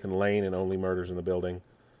Maisel, Nathan Lane in Only Murders in the Building.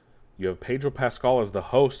 You have Pedro Pascal as the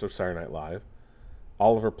host of Saturday Night Live,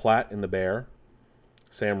 Oliver Platt in The Bear,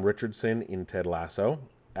 Sam Richardson in Ted Lasso,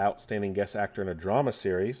 outstanding guest actor in a drama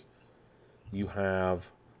series. You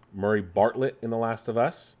have Murray Bartlett in The Last of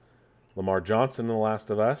Us, Lamar Johnson in The Last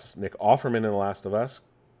of Us, Nick Offerman in The Last of Us,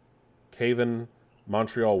 Kevin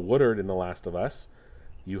Montreal Woodard in The Last of Us.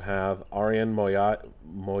 You have Ariane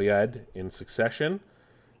Moayed in Succession,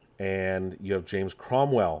 and you have James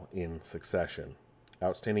Cromwell in Succession.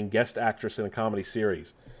 Outstanding guest actress in a comedy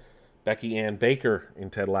series, Becky Ann Baker in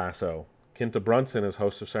Ted Lasso, Kinta Brunson as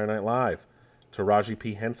host of Saturday Night Live, Taraji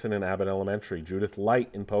P. Henson in Abbott Elementary, Judith Light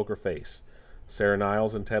in Poker Face, Sarah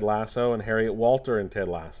Niles in Ted Lasso, and Harriet Walter in Ted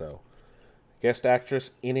Lasso. Guest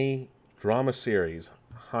actress in a drama series,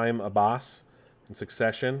 Haim Abbas in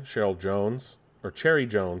Succession, Cherry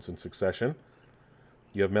Jones in Succession.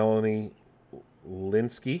 You have Melanie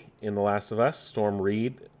Linsky in The Last of Us, Storm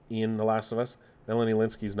Reed in The Last of Us. Melanie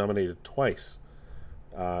Linsky's nominated twice.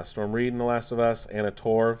 Storm Reed in The Last of Us, Anna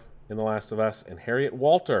Torv in The Last of Us, and Harriet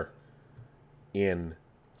Walter in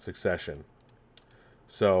Succession.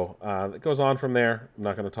 So it goes on from there. I'm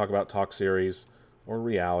not going to talk about talk series or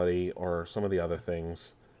reality or some of the other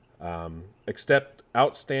things. Except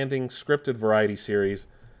outstanding scripted variety series.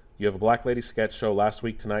 You have a Black Lady sketch show Last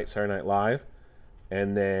Week Tonight, Saturday Night Live,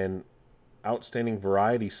 and then outstanding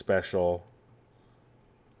variety special.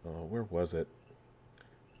 Where was it?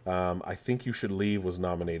 I Think You Should Leave was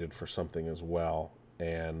nominated for something as well,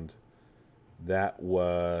 and that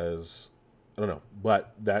was, I don't know,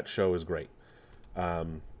 but that show is great.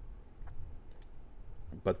 But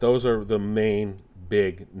those are the main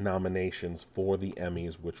big nominations for the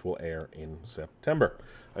Emmys, which will air in September.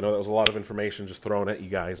 I know that was a lot of information just thrown at you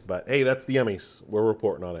guys, but hey, that's the Emmys. We're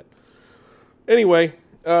reporting on it. Anyway,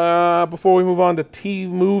 before we move on to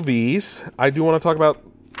movies, I do want to talk about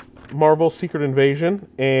Marvel's Secret Invasion,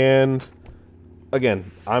 and again,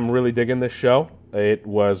 I'm really digging this show. It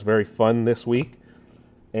was very fun this week,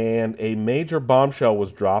 and a major bombshell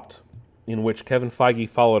was dropped in which Kevin Feige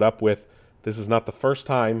followed up with, this is not the first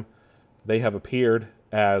time they have appeared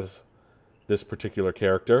as this particular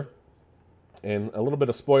character. And a little bit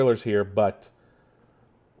of spoilers here, but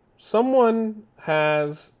someone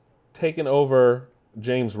has taken over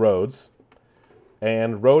James Rhodes,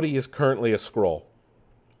 and Rhodey is currently a Skrull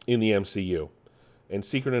in the MCU. And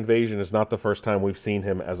Secret Invasion is not the first time we've seen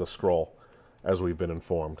him as a Skrull, as we've been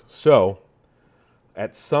informed. So,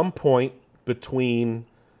 at some point between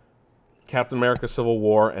Captain America Civil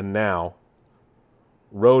War and now,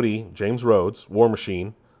 Rhodey, James Rhodes, War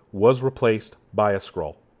Machine, was replaced by a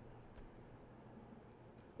Skrull.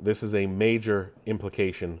 This is a major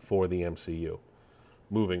implication for the MCU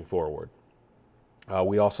moving forward.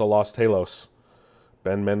 We also lost Talos.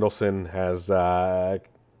 Ben Mendelsohn has,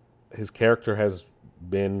 his character has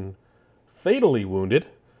been fatally wounded,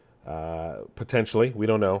 potentially. We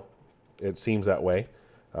don't know. It seems that way.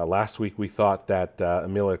 Last week we thought that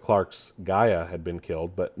Emilia Clarke's Gaia had been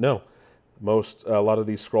killed, but no. A lot of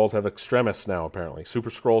these Skrulls have extremists now, apparently. Super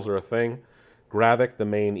Skrulls are a thing. Gravik, the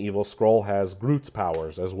main evil Skrull, has Groot's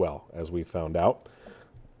powers as well, as we found out.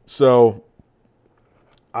 So,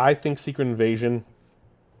 I think Secret Invasion,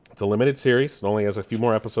 it's a limited series. It only has a few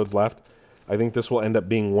more episodes left. I think this will end up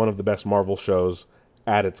being one of the best Marvel shows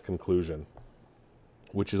at its conclusion,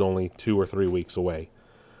 which is only 2 or 3 weeks away.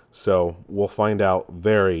 So, we'll find out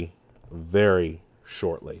very, very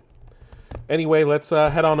shortly. Anyway, let's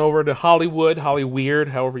head on over to Hollywood, Hollyweird,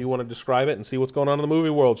 however you want to describe it, and see what's going on in the movie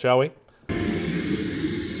world, shall we?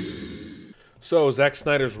 So, Zack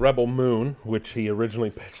Snyder's Rebel Moon, which he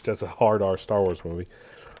originally pitched as a hard R Star Wars movie,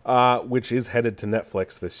 which is headed to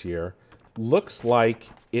Netflix this year, looks like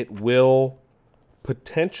it will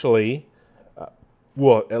potentially,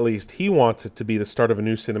 well, at least he wants it to be the start of a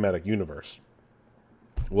new cinematic universe.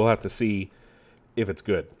 We'll have to see if it's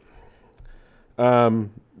good.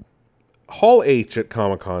 Hall H at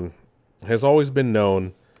Comic-Con has always been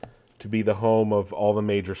known to be the home of all the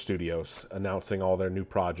major studios announcing all their new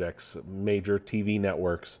projects, major TV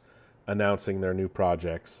networks announcing their new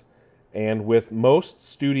projects. And with most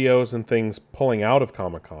studios and things pulling out of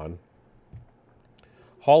Comic-Con,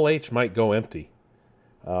 Hall H might go empty.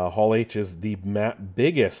 Hall H is the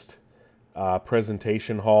biggest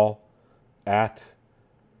presentation hall at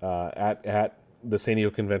the San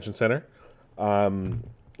Diego Convention Center.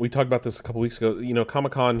 We talked about this a couple weeks ago. You know,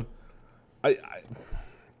 Comic-Con,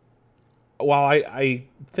 while I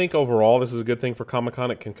think overall this is a good thing for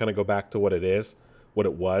Comic-Con, it can kind of go back to what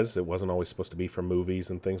it was. It wasn't always supposed to be for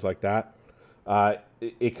movies and things like that.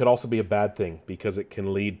 It could also be a bad thing because it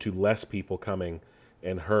can lead to less people coming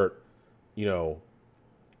and hurt,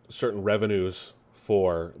 certain revenues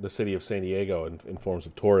for the city of San Diego in forms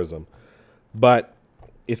of tourism. But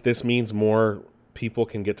if this means more people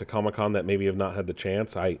can get to Comic-Con that maybe have not had the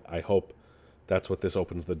chance, I hope that's what this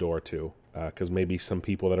opens the door to, because maybe some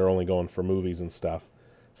people that are only going for movies and stuff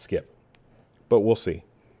skip. But we'll see.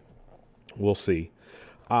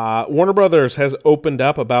 Warner Brothers has opened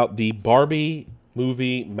up about the Barbie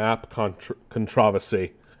movie map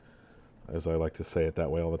controversy, as I like to say it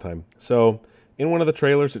that way all the time. So in one of the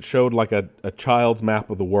trailers, it showed like a child's map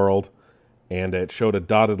of the world, and it showed a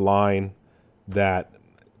dotted line that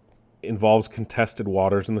involves contested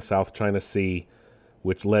waters in the South China Sea,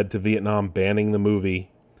 which led to Vietnam banning the movie.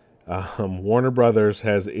 Warner Brothers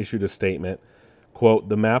has issued a statement, quote,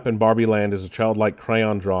 "The map in Barbie Land is a childlike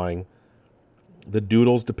crayon drawing. The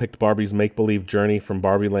doodles depict Barbie's make-believe journey from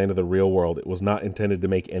Barbie Land to the real world. It was not intended to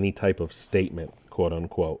make any type of statement," quote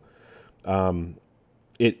unquote.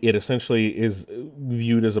 It essentially is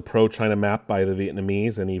viewed as a pro-China map by the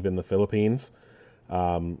Vietnamese and even the Philippines.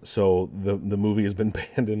 So the movie has been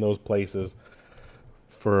banned in those places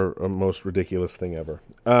for a most ridiculous thing ever.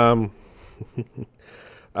 With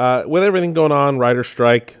everything going on, writer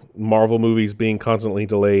strike, Marvel movies being constantly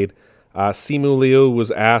delayed, Simu Liu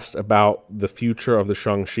was asked about the future of the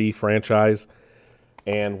Shang-Chi franchise.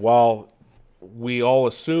 And while we all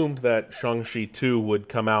assumed that Shang-Chi 2 would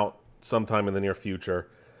come out sometime in the near future,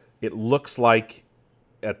 it looks like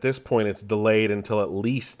at this point it's delayed until at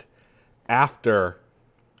least after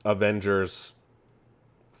Avengers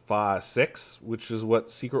 6, which is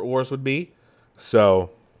what Secret Wars would be. So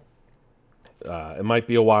it might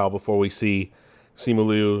be a while before we see Simu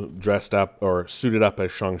Liu dressed up or suited up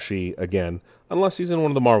as Shang-Chi again, unless he's in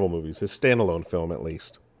one of the Marvel movies, his standalone film at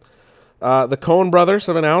least. The Coen brothers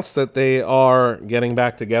have announced that they are getting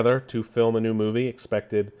back together to film a new movie,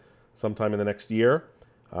 expected sometime in the next year.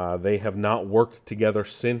 They have not worked together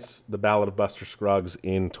since The Ballad of Buster Scruggs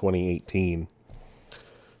in 2018.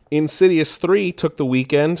 Insidious 3 took the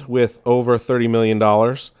weekend with over $30 million,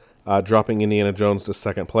 dropping Indiana Jones to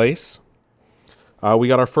second place. We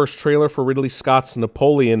got our first trailer for Ridley Scott's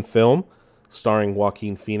Napoleon film, starring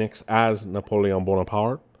Joaquin Phoenix as Napoleon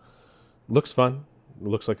Bonaparte. Looks fun.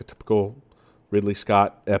 Looks like a typical Ridley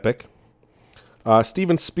Scott epic.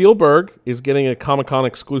 Steven Spielberg is getting a Comic-Con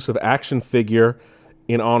exclusive action figure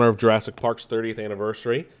in honor of Jurassic Park's 30th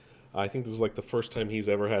anniversary. I think this is like the first time he's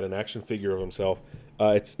ever had an action figure of himself.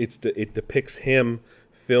 It depicts him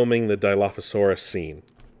filming the Dilophosaurus scene.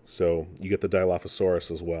 So you get the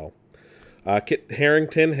Dilophosaurus as well. Kit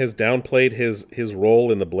Harington has downplayed his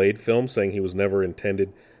role in the Blade film, saying he was never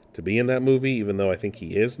intended to be in that movie, even though I think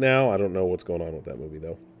he is now. I don't know what's going on with that movie,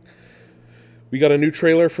 though. We got a new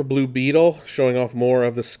trailer for Blue Beetle, showing off more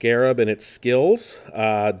of the Scarab and its skills.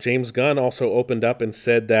 James Gunn also opened up and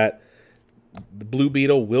said that the Blue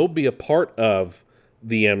Beetle will be a part of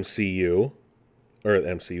the MCU, or the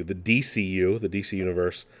DCU, the DC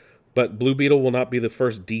Universe, but Blue Beetle will not be the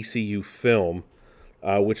first DCU film,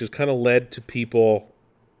 which has kind of led to people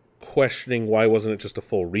questioning why wasn't it just a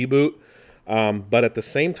full reboot. But at the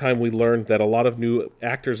same time, we learned that a lot of new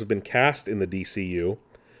actors have been cast in the DCU.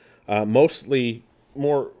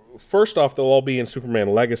 First off, they'll all be in Superman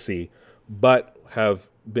Legacy, but have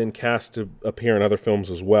been cast to appear in other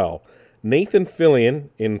films as well. Nathan Fillion,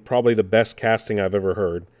 in probably the best casting I've ever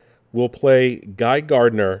heard, will play Guy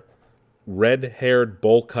Gardner, red-haired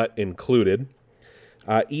bowl cut included.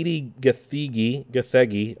 Edie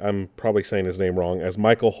Gathegi, I'm probably saying his name wrong, as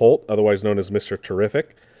Michael Holt, otherwise known as Mr.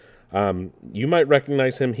 Terrific. You might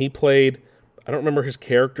recognize him. He played, I don't remember his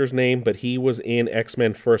character's name, but he was in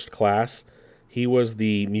X-Men First Class. He was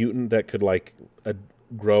the mutant that could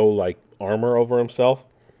grow armor over himself.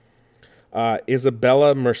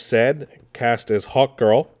 Isabella Merced cast as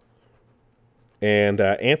Hawkgirl. And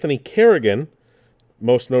Anthony Carrigan,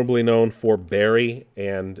 most notably known for Barry,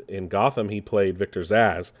 and in Gotham he played Victor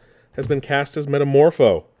Zsasz, has been cast as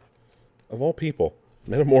Metamorpho. Of all people,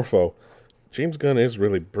 Metamorpho. James Gunn is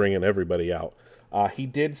really bringing everybody out. He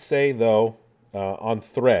did say, though, on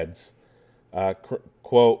Threads,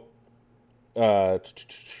 quote,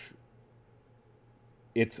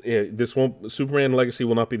 Superman Legacy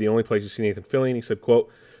will not be the only place you see Nathan Fillion. He said, quote,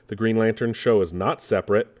 the Green Lantern show is not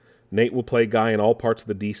separate. Nate will play Guy in all parts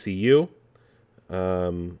of the DCU.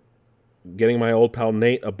 Getting my old pal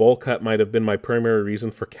Nate a bowl cut might have been my primary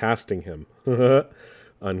reason for casting him.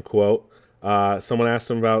 Unquote. Someone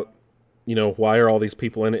asked him about, why are all these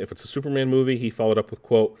people in it? If it's a Superman movie, he followed up with,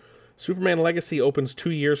 quote, Superman Legacy opens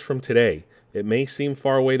 2 years from today. It may seem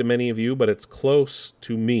far away to many of you, but it's close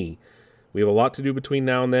to me. We have a lot to do between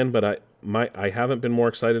now and then, but I haven't been more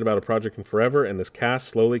excited about a project in forever, and this cast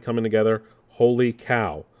slowly coming together. Holy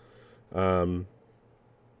cow. Where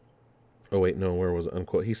was it?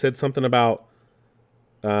 Unquote. He said something about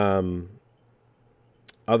other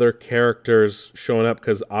characters showing up,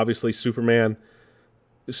 because obviously Superman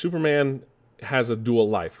has a dual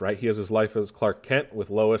life, right? He has his life as Clark Kent with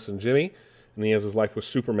Lois and Jimmy, and he has his life with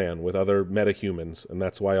Superman with other metahumans, and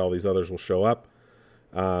that's why all these others will show up.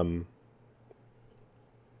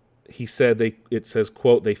 He said it says,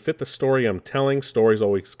 quote, they fit the story I'm telling. Stories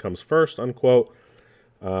always comes first, unquote.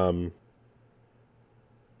 And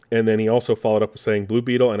then he also followed up with saying Blue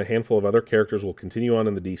Beetle and a handful of other characters will continue on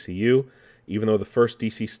in the DCU, even though the first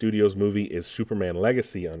DC Studios movie is Superman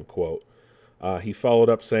Legacy, unquote. He followed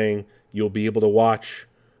up saying you'll be able to watch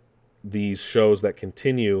these shows that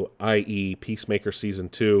continue, i.e. Peacemaker Season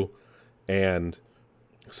 2 and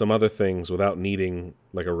some other things without needing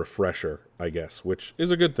like a refresher, I guess, which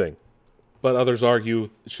is a good thing. But others argue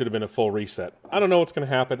it should have been a full reset. I don't know what's going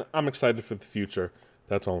to happen. I'm excited for the future.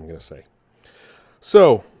 That's all I'm going to say.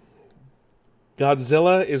 So,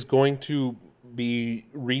 Godzilla is going to be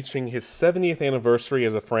reaching his 70th anniversary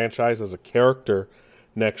as a franchise, as a character,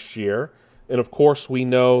 next year. And of course, we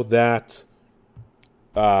know that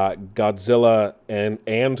Godzilla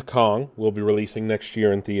and Kong will be releasing next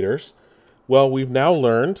year in theaters. Well, we've now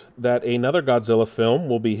learned that another Godzilla film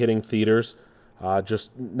will be hitting theaters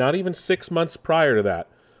just not even 6 months prior to that.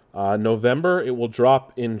 November, it will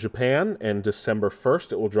drop in Japan, and December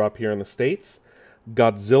 1st, it will drop here in the States.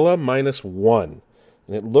 Godzilla -1.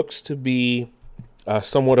 And it looks to be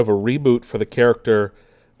somewhat of a reboot for the character,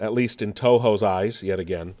 at least in Toho's eyes, yet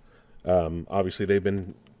again. Obviously, they've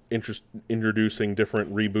been introducing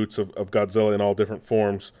different reboots of Godzilla in all different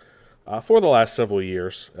forms for the last several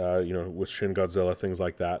years, with Shin Godzilla, things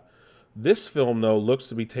like that. This film, though, looks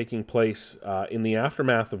to be taking place in the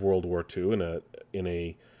aftermath of World War II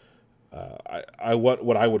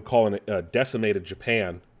what I would call a decimated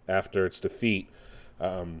Japan after its defeat.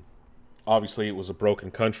 Obviously, it was a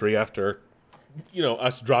broken country after,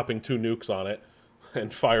 us dropping 2 nukes on it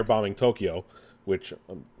and firebombing Tokyo, which,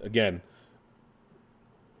 again,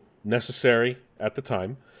 necessary at the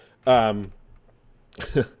time.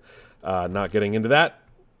 Not getting into that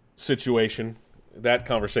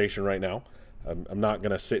conversation right now. I'm not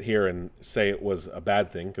going to sit here and say it was a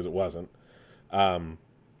bad thing, because it wasn't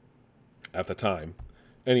at the time.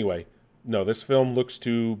 Anyway, no, this film looks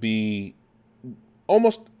to be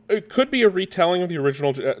it could be a retelling of the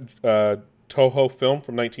original Toho film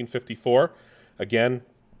from 1954. Again,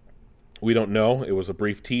 we don't know. It was a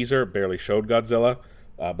brief teaser. It barely showed Godzilla,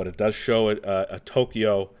 but it does show a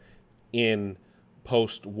Tokyo in the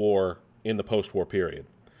post-war period.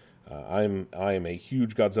 I am a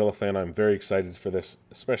huge Godzilla fan. I'm very excited for this,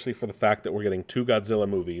 especially for the fact that we're getting 2 Godzilla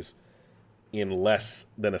movies in less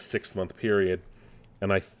than a 6-month period.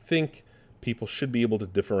 And I think people should be able to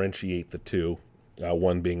differentiate the two,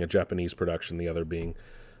 one being a Japanese production, the other being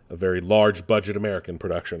a very large-budget American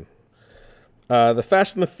production. The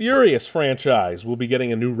Fast and the Furious franchise will be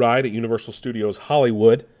getting a new ride at Universal Studios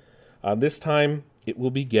Hollywood. This time, it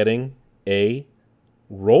will be getting a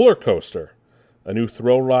roller coaster. A new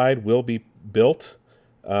thrill ride will be built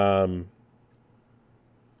in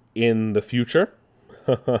the future.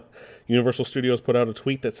 Universal Studios put out a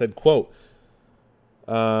tweet that said, quote,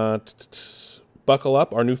 buckle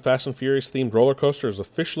up, our new Fast and Furious themed roller coaster is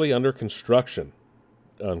officially under construction,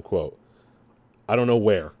 unquote. I don't know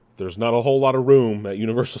where. There's not a whole lot of room at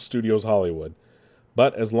Universal Studios Hollywood.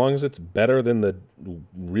 But as long as it's better than the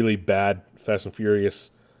really bad Fast and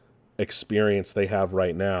Furious experience they have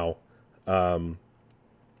right now,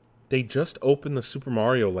 they just opened the Super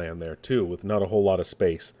Mario Land there too, with not a whole lot of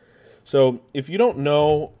space. So if you don't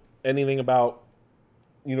know anything about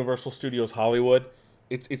Universal Studios Hollywood,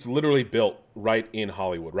 it's literally built right in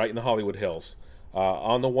Hollywood, right in the Hollywood Hills,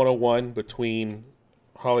 on the 101 between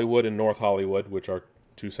Hollywood and North Hollywood, which are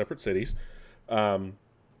two separate cities.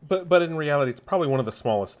 But in reality, it's probably one of the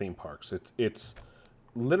smallest theme parks. It's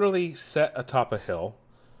literally set atop a hill,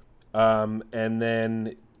 and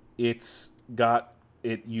then it's got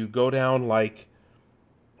it. You go down like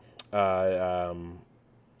there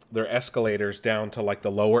are escalators down to like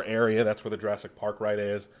the lower area. That's where the Jurassic Park ride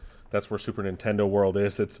is. That's where Super Nintendo World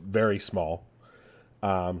is. It's very small.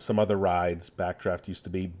 Some other rides, Backdraft used to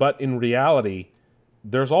be, but in reality,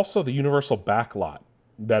 there's also the Universal backlot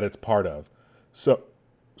that it's part of. So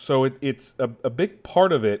it's a big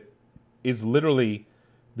part of it is literally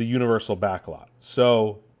the Universal backlot.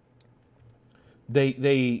 So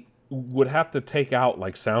they would have to take out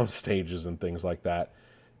like sound stages and things like that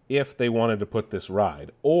if they wanted to put this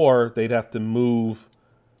ride, or they'd have to move.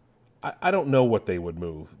 I don't know what they would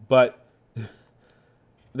move, but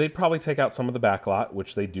they'd probably take out some of the backlot,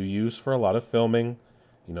 which they do use for a lot of filming.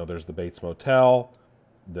 You know, there's the Bates Motel,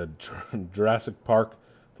 the Jurassic Park,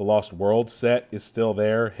 the Lost World set is still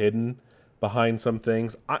there, hidden behind some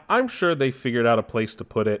things. I'm sure they figured out a place to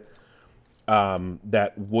put it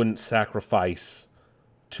that wouldn't sacrifice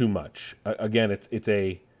too much. Again, it's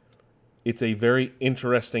a very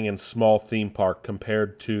interesting and small theme park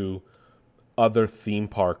compared to other theme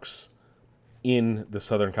parks in the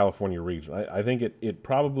Southern California region. I think it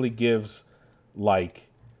probably gives like,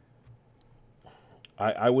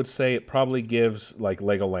 I would say it probably gives like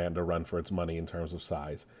Legoland a run for its money in terms of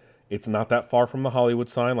size. It's not that far from the Hollywood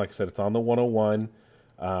sign. Like I said, it's on the 101.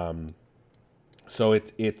 So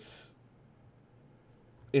it's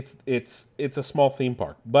a small theme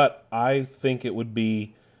park, but I think it would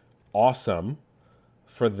be awesome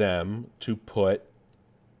for them to put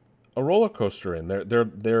a roller coaster in.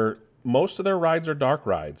 They're most of their rides are dark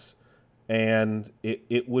rides, and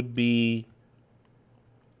it would be,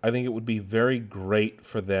 I think it would be very great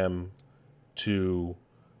for them to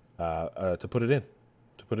put it in.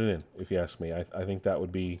 To put it in, if you ask me. I think that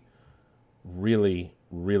would be really,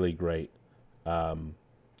 really great.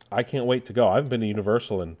 I can't wait to go. I haven't been to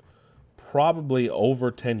Universal in probably over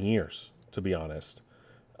 10 years, to be honest.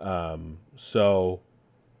 So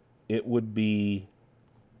it would be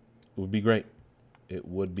great. It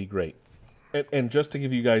would be great. And just to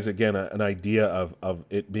give you guys, again, an idea of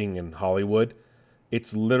it being in Hollywood,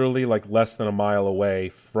 it's literally like less than a mile away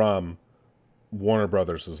from Warner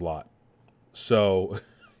Brothers' lot. So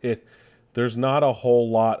there's not a whole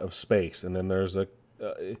lot of space. And then there's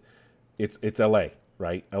it's LA,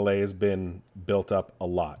 right? LA has been built up a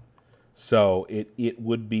lot. So it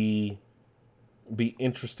would be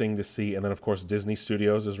interesting to see. And then, of course, Disney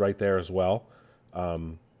Studios is right there as well.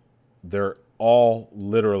 They're all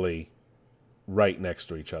literally right next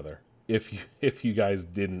to each other, if you guys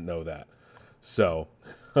didn't know that. So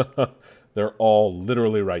they're all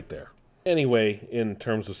literally right there. Anyway, in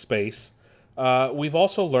terms of space, we've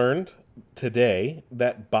also learned today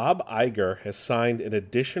that Bob Iger has signed an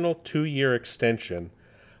additional 2-year extension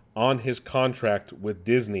on his contract with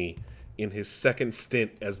Disney in his second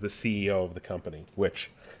stint as the CEO of the company,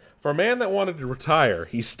 which, for a man that wanted to retire,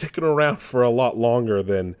 he's sticking around for a lot longer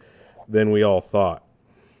than we all thought.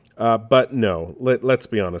 But no, let's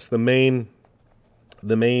be honest. The main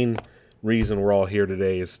reason we're all here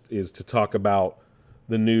today is to talk about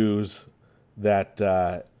the news that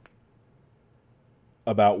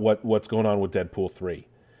about what's going on with Deadpool 3.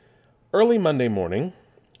 Early Monday morning,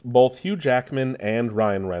 both Hugh Jackman and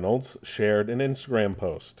Ryan Reynolds shared an Instagram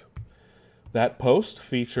post. That post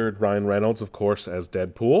featured Ryan Reynolds, of course, as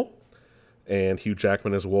Deadpool, and Hugh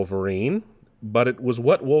Jackman as Wolverine, but it was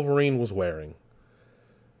what Wolverine was wearing.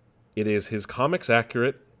 It is his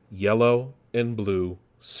comics-accurate yellow and blue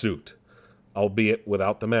suit, albeit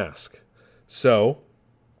without the mask. So,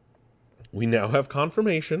 we now have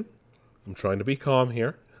confirmation. I'm trying to be calm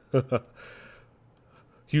here.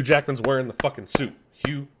 Hugh Jackman's wearing the fucking suit.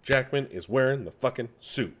 Hugh Jackman is wearing the fucking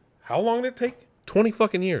suit. How long did it take? 20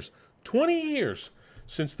 fucking years. 20 years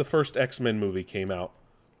since the first X-Men movie came out.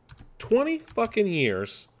 20 fucking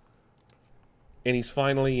years, and he's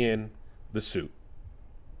finally in the suit.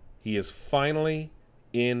 He is finally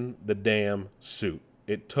in the damn suit.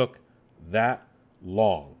 It took that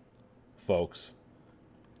long, folks.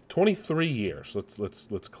 23 years.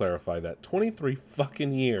 Let's clarify that. 23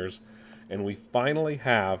 fucking years, and we finally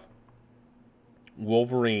have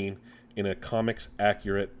Wolverine in a comics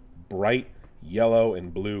accurate bright yellow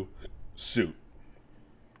and blue suit.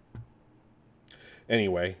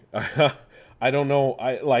 Anyway, I don't know.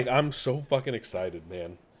 I'm so fucking excited,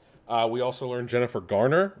 man. We also learned Jennifer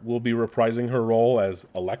Garner will be reprising her role as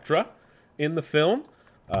Elektra in the film.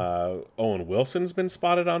 Owen Wilson's been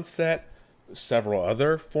spotted on set. Several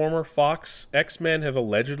other former Fox X-Men have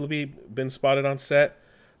allegedly been spotted on set.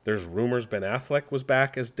 There's rumors Ben Affleck was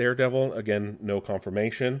back as Daredevil. Again, no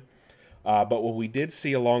confirmation. But what we did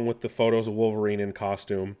see along with the photos of Wolverine in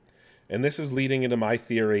costume, and this is leading into my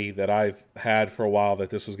theory that I've had for a while that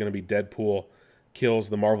this was going to be Deadpool kills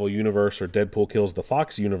the Marvel Universe, or Deadpool kills the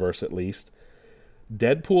Fox Universe at least.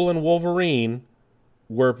 Deadpool and Wolverine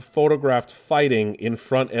were photographed fighting in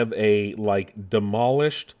front of a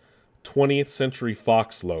demolished 20th Century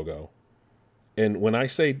Fox logo. And when I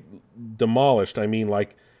say demolished, I mean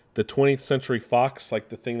the 20th Century Fox,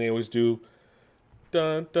 the thing they always do,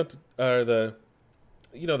 dun, dun, the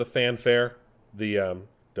fanfare, the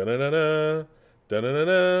da-na-na-na,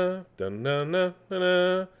 da-na-na-na, da-na-na-na,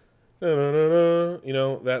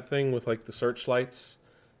 da-na-na-na, that thing with the searchlights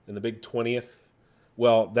and the big 20th.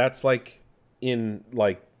 Well, that's in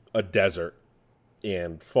a desert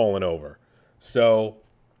and fallen over. So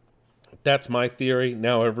that's my theory.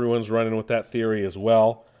 Now everyone's running with that theory as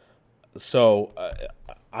well. So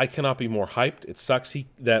I cannot be more hyped. It sucks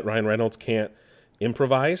that Ryan Reynolds can't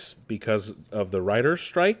improvise because of the writer's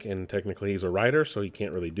strike, and technically he's a writer, so he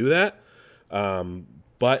can't really do that.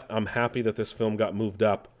 But I'm happy that this film got moved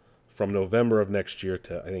up from November of next year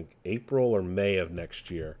to, I think, April or May of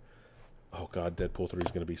next year. Oh, God, Deadpool 3 is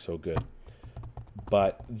going to be so good.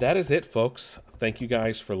 But that is it, folks. Thank you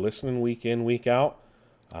guys for listening week in, week out.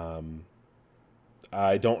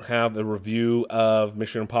 I don't have a review of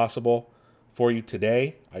Mission Impossible for you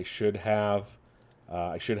today. I should have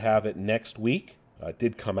it next week. It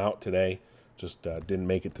did come out today, just didn't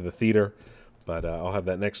make it to the theater, but I'll have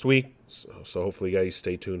that next week. So hopefully, you guys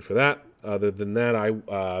stay tuned for that. Other than that,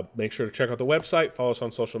 I make sure to check out the website, follow us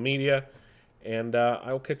on social media, and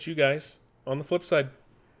I will catch you guys on the flip side.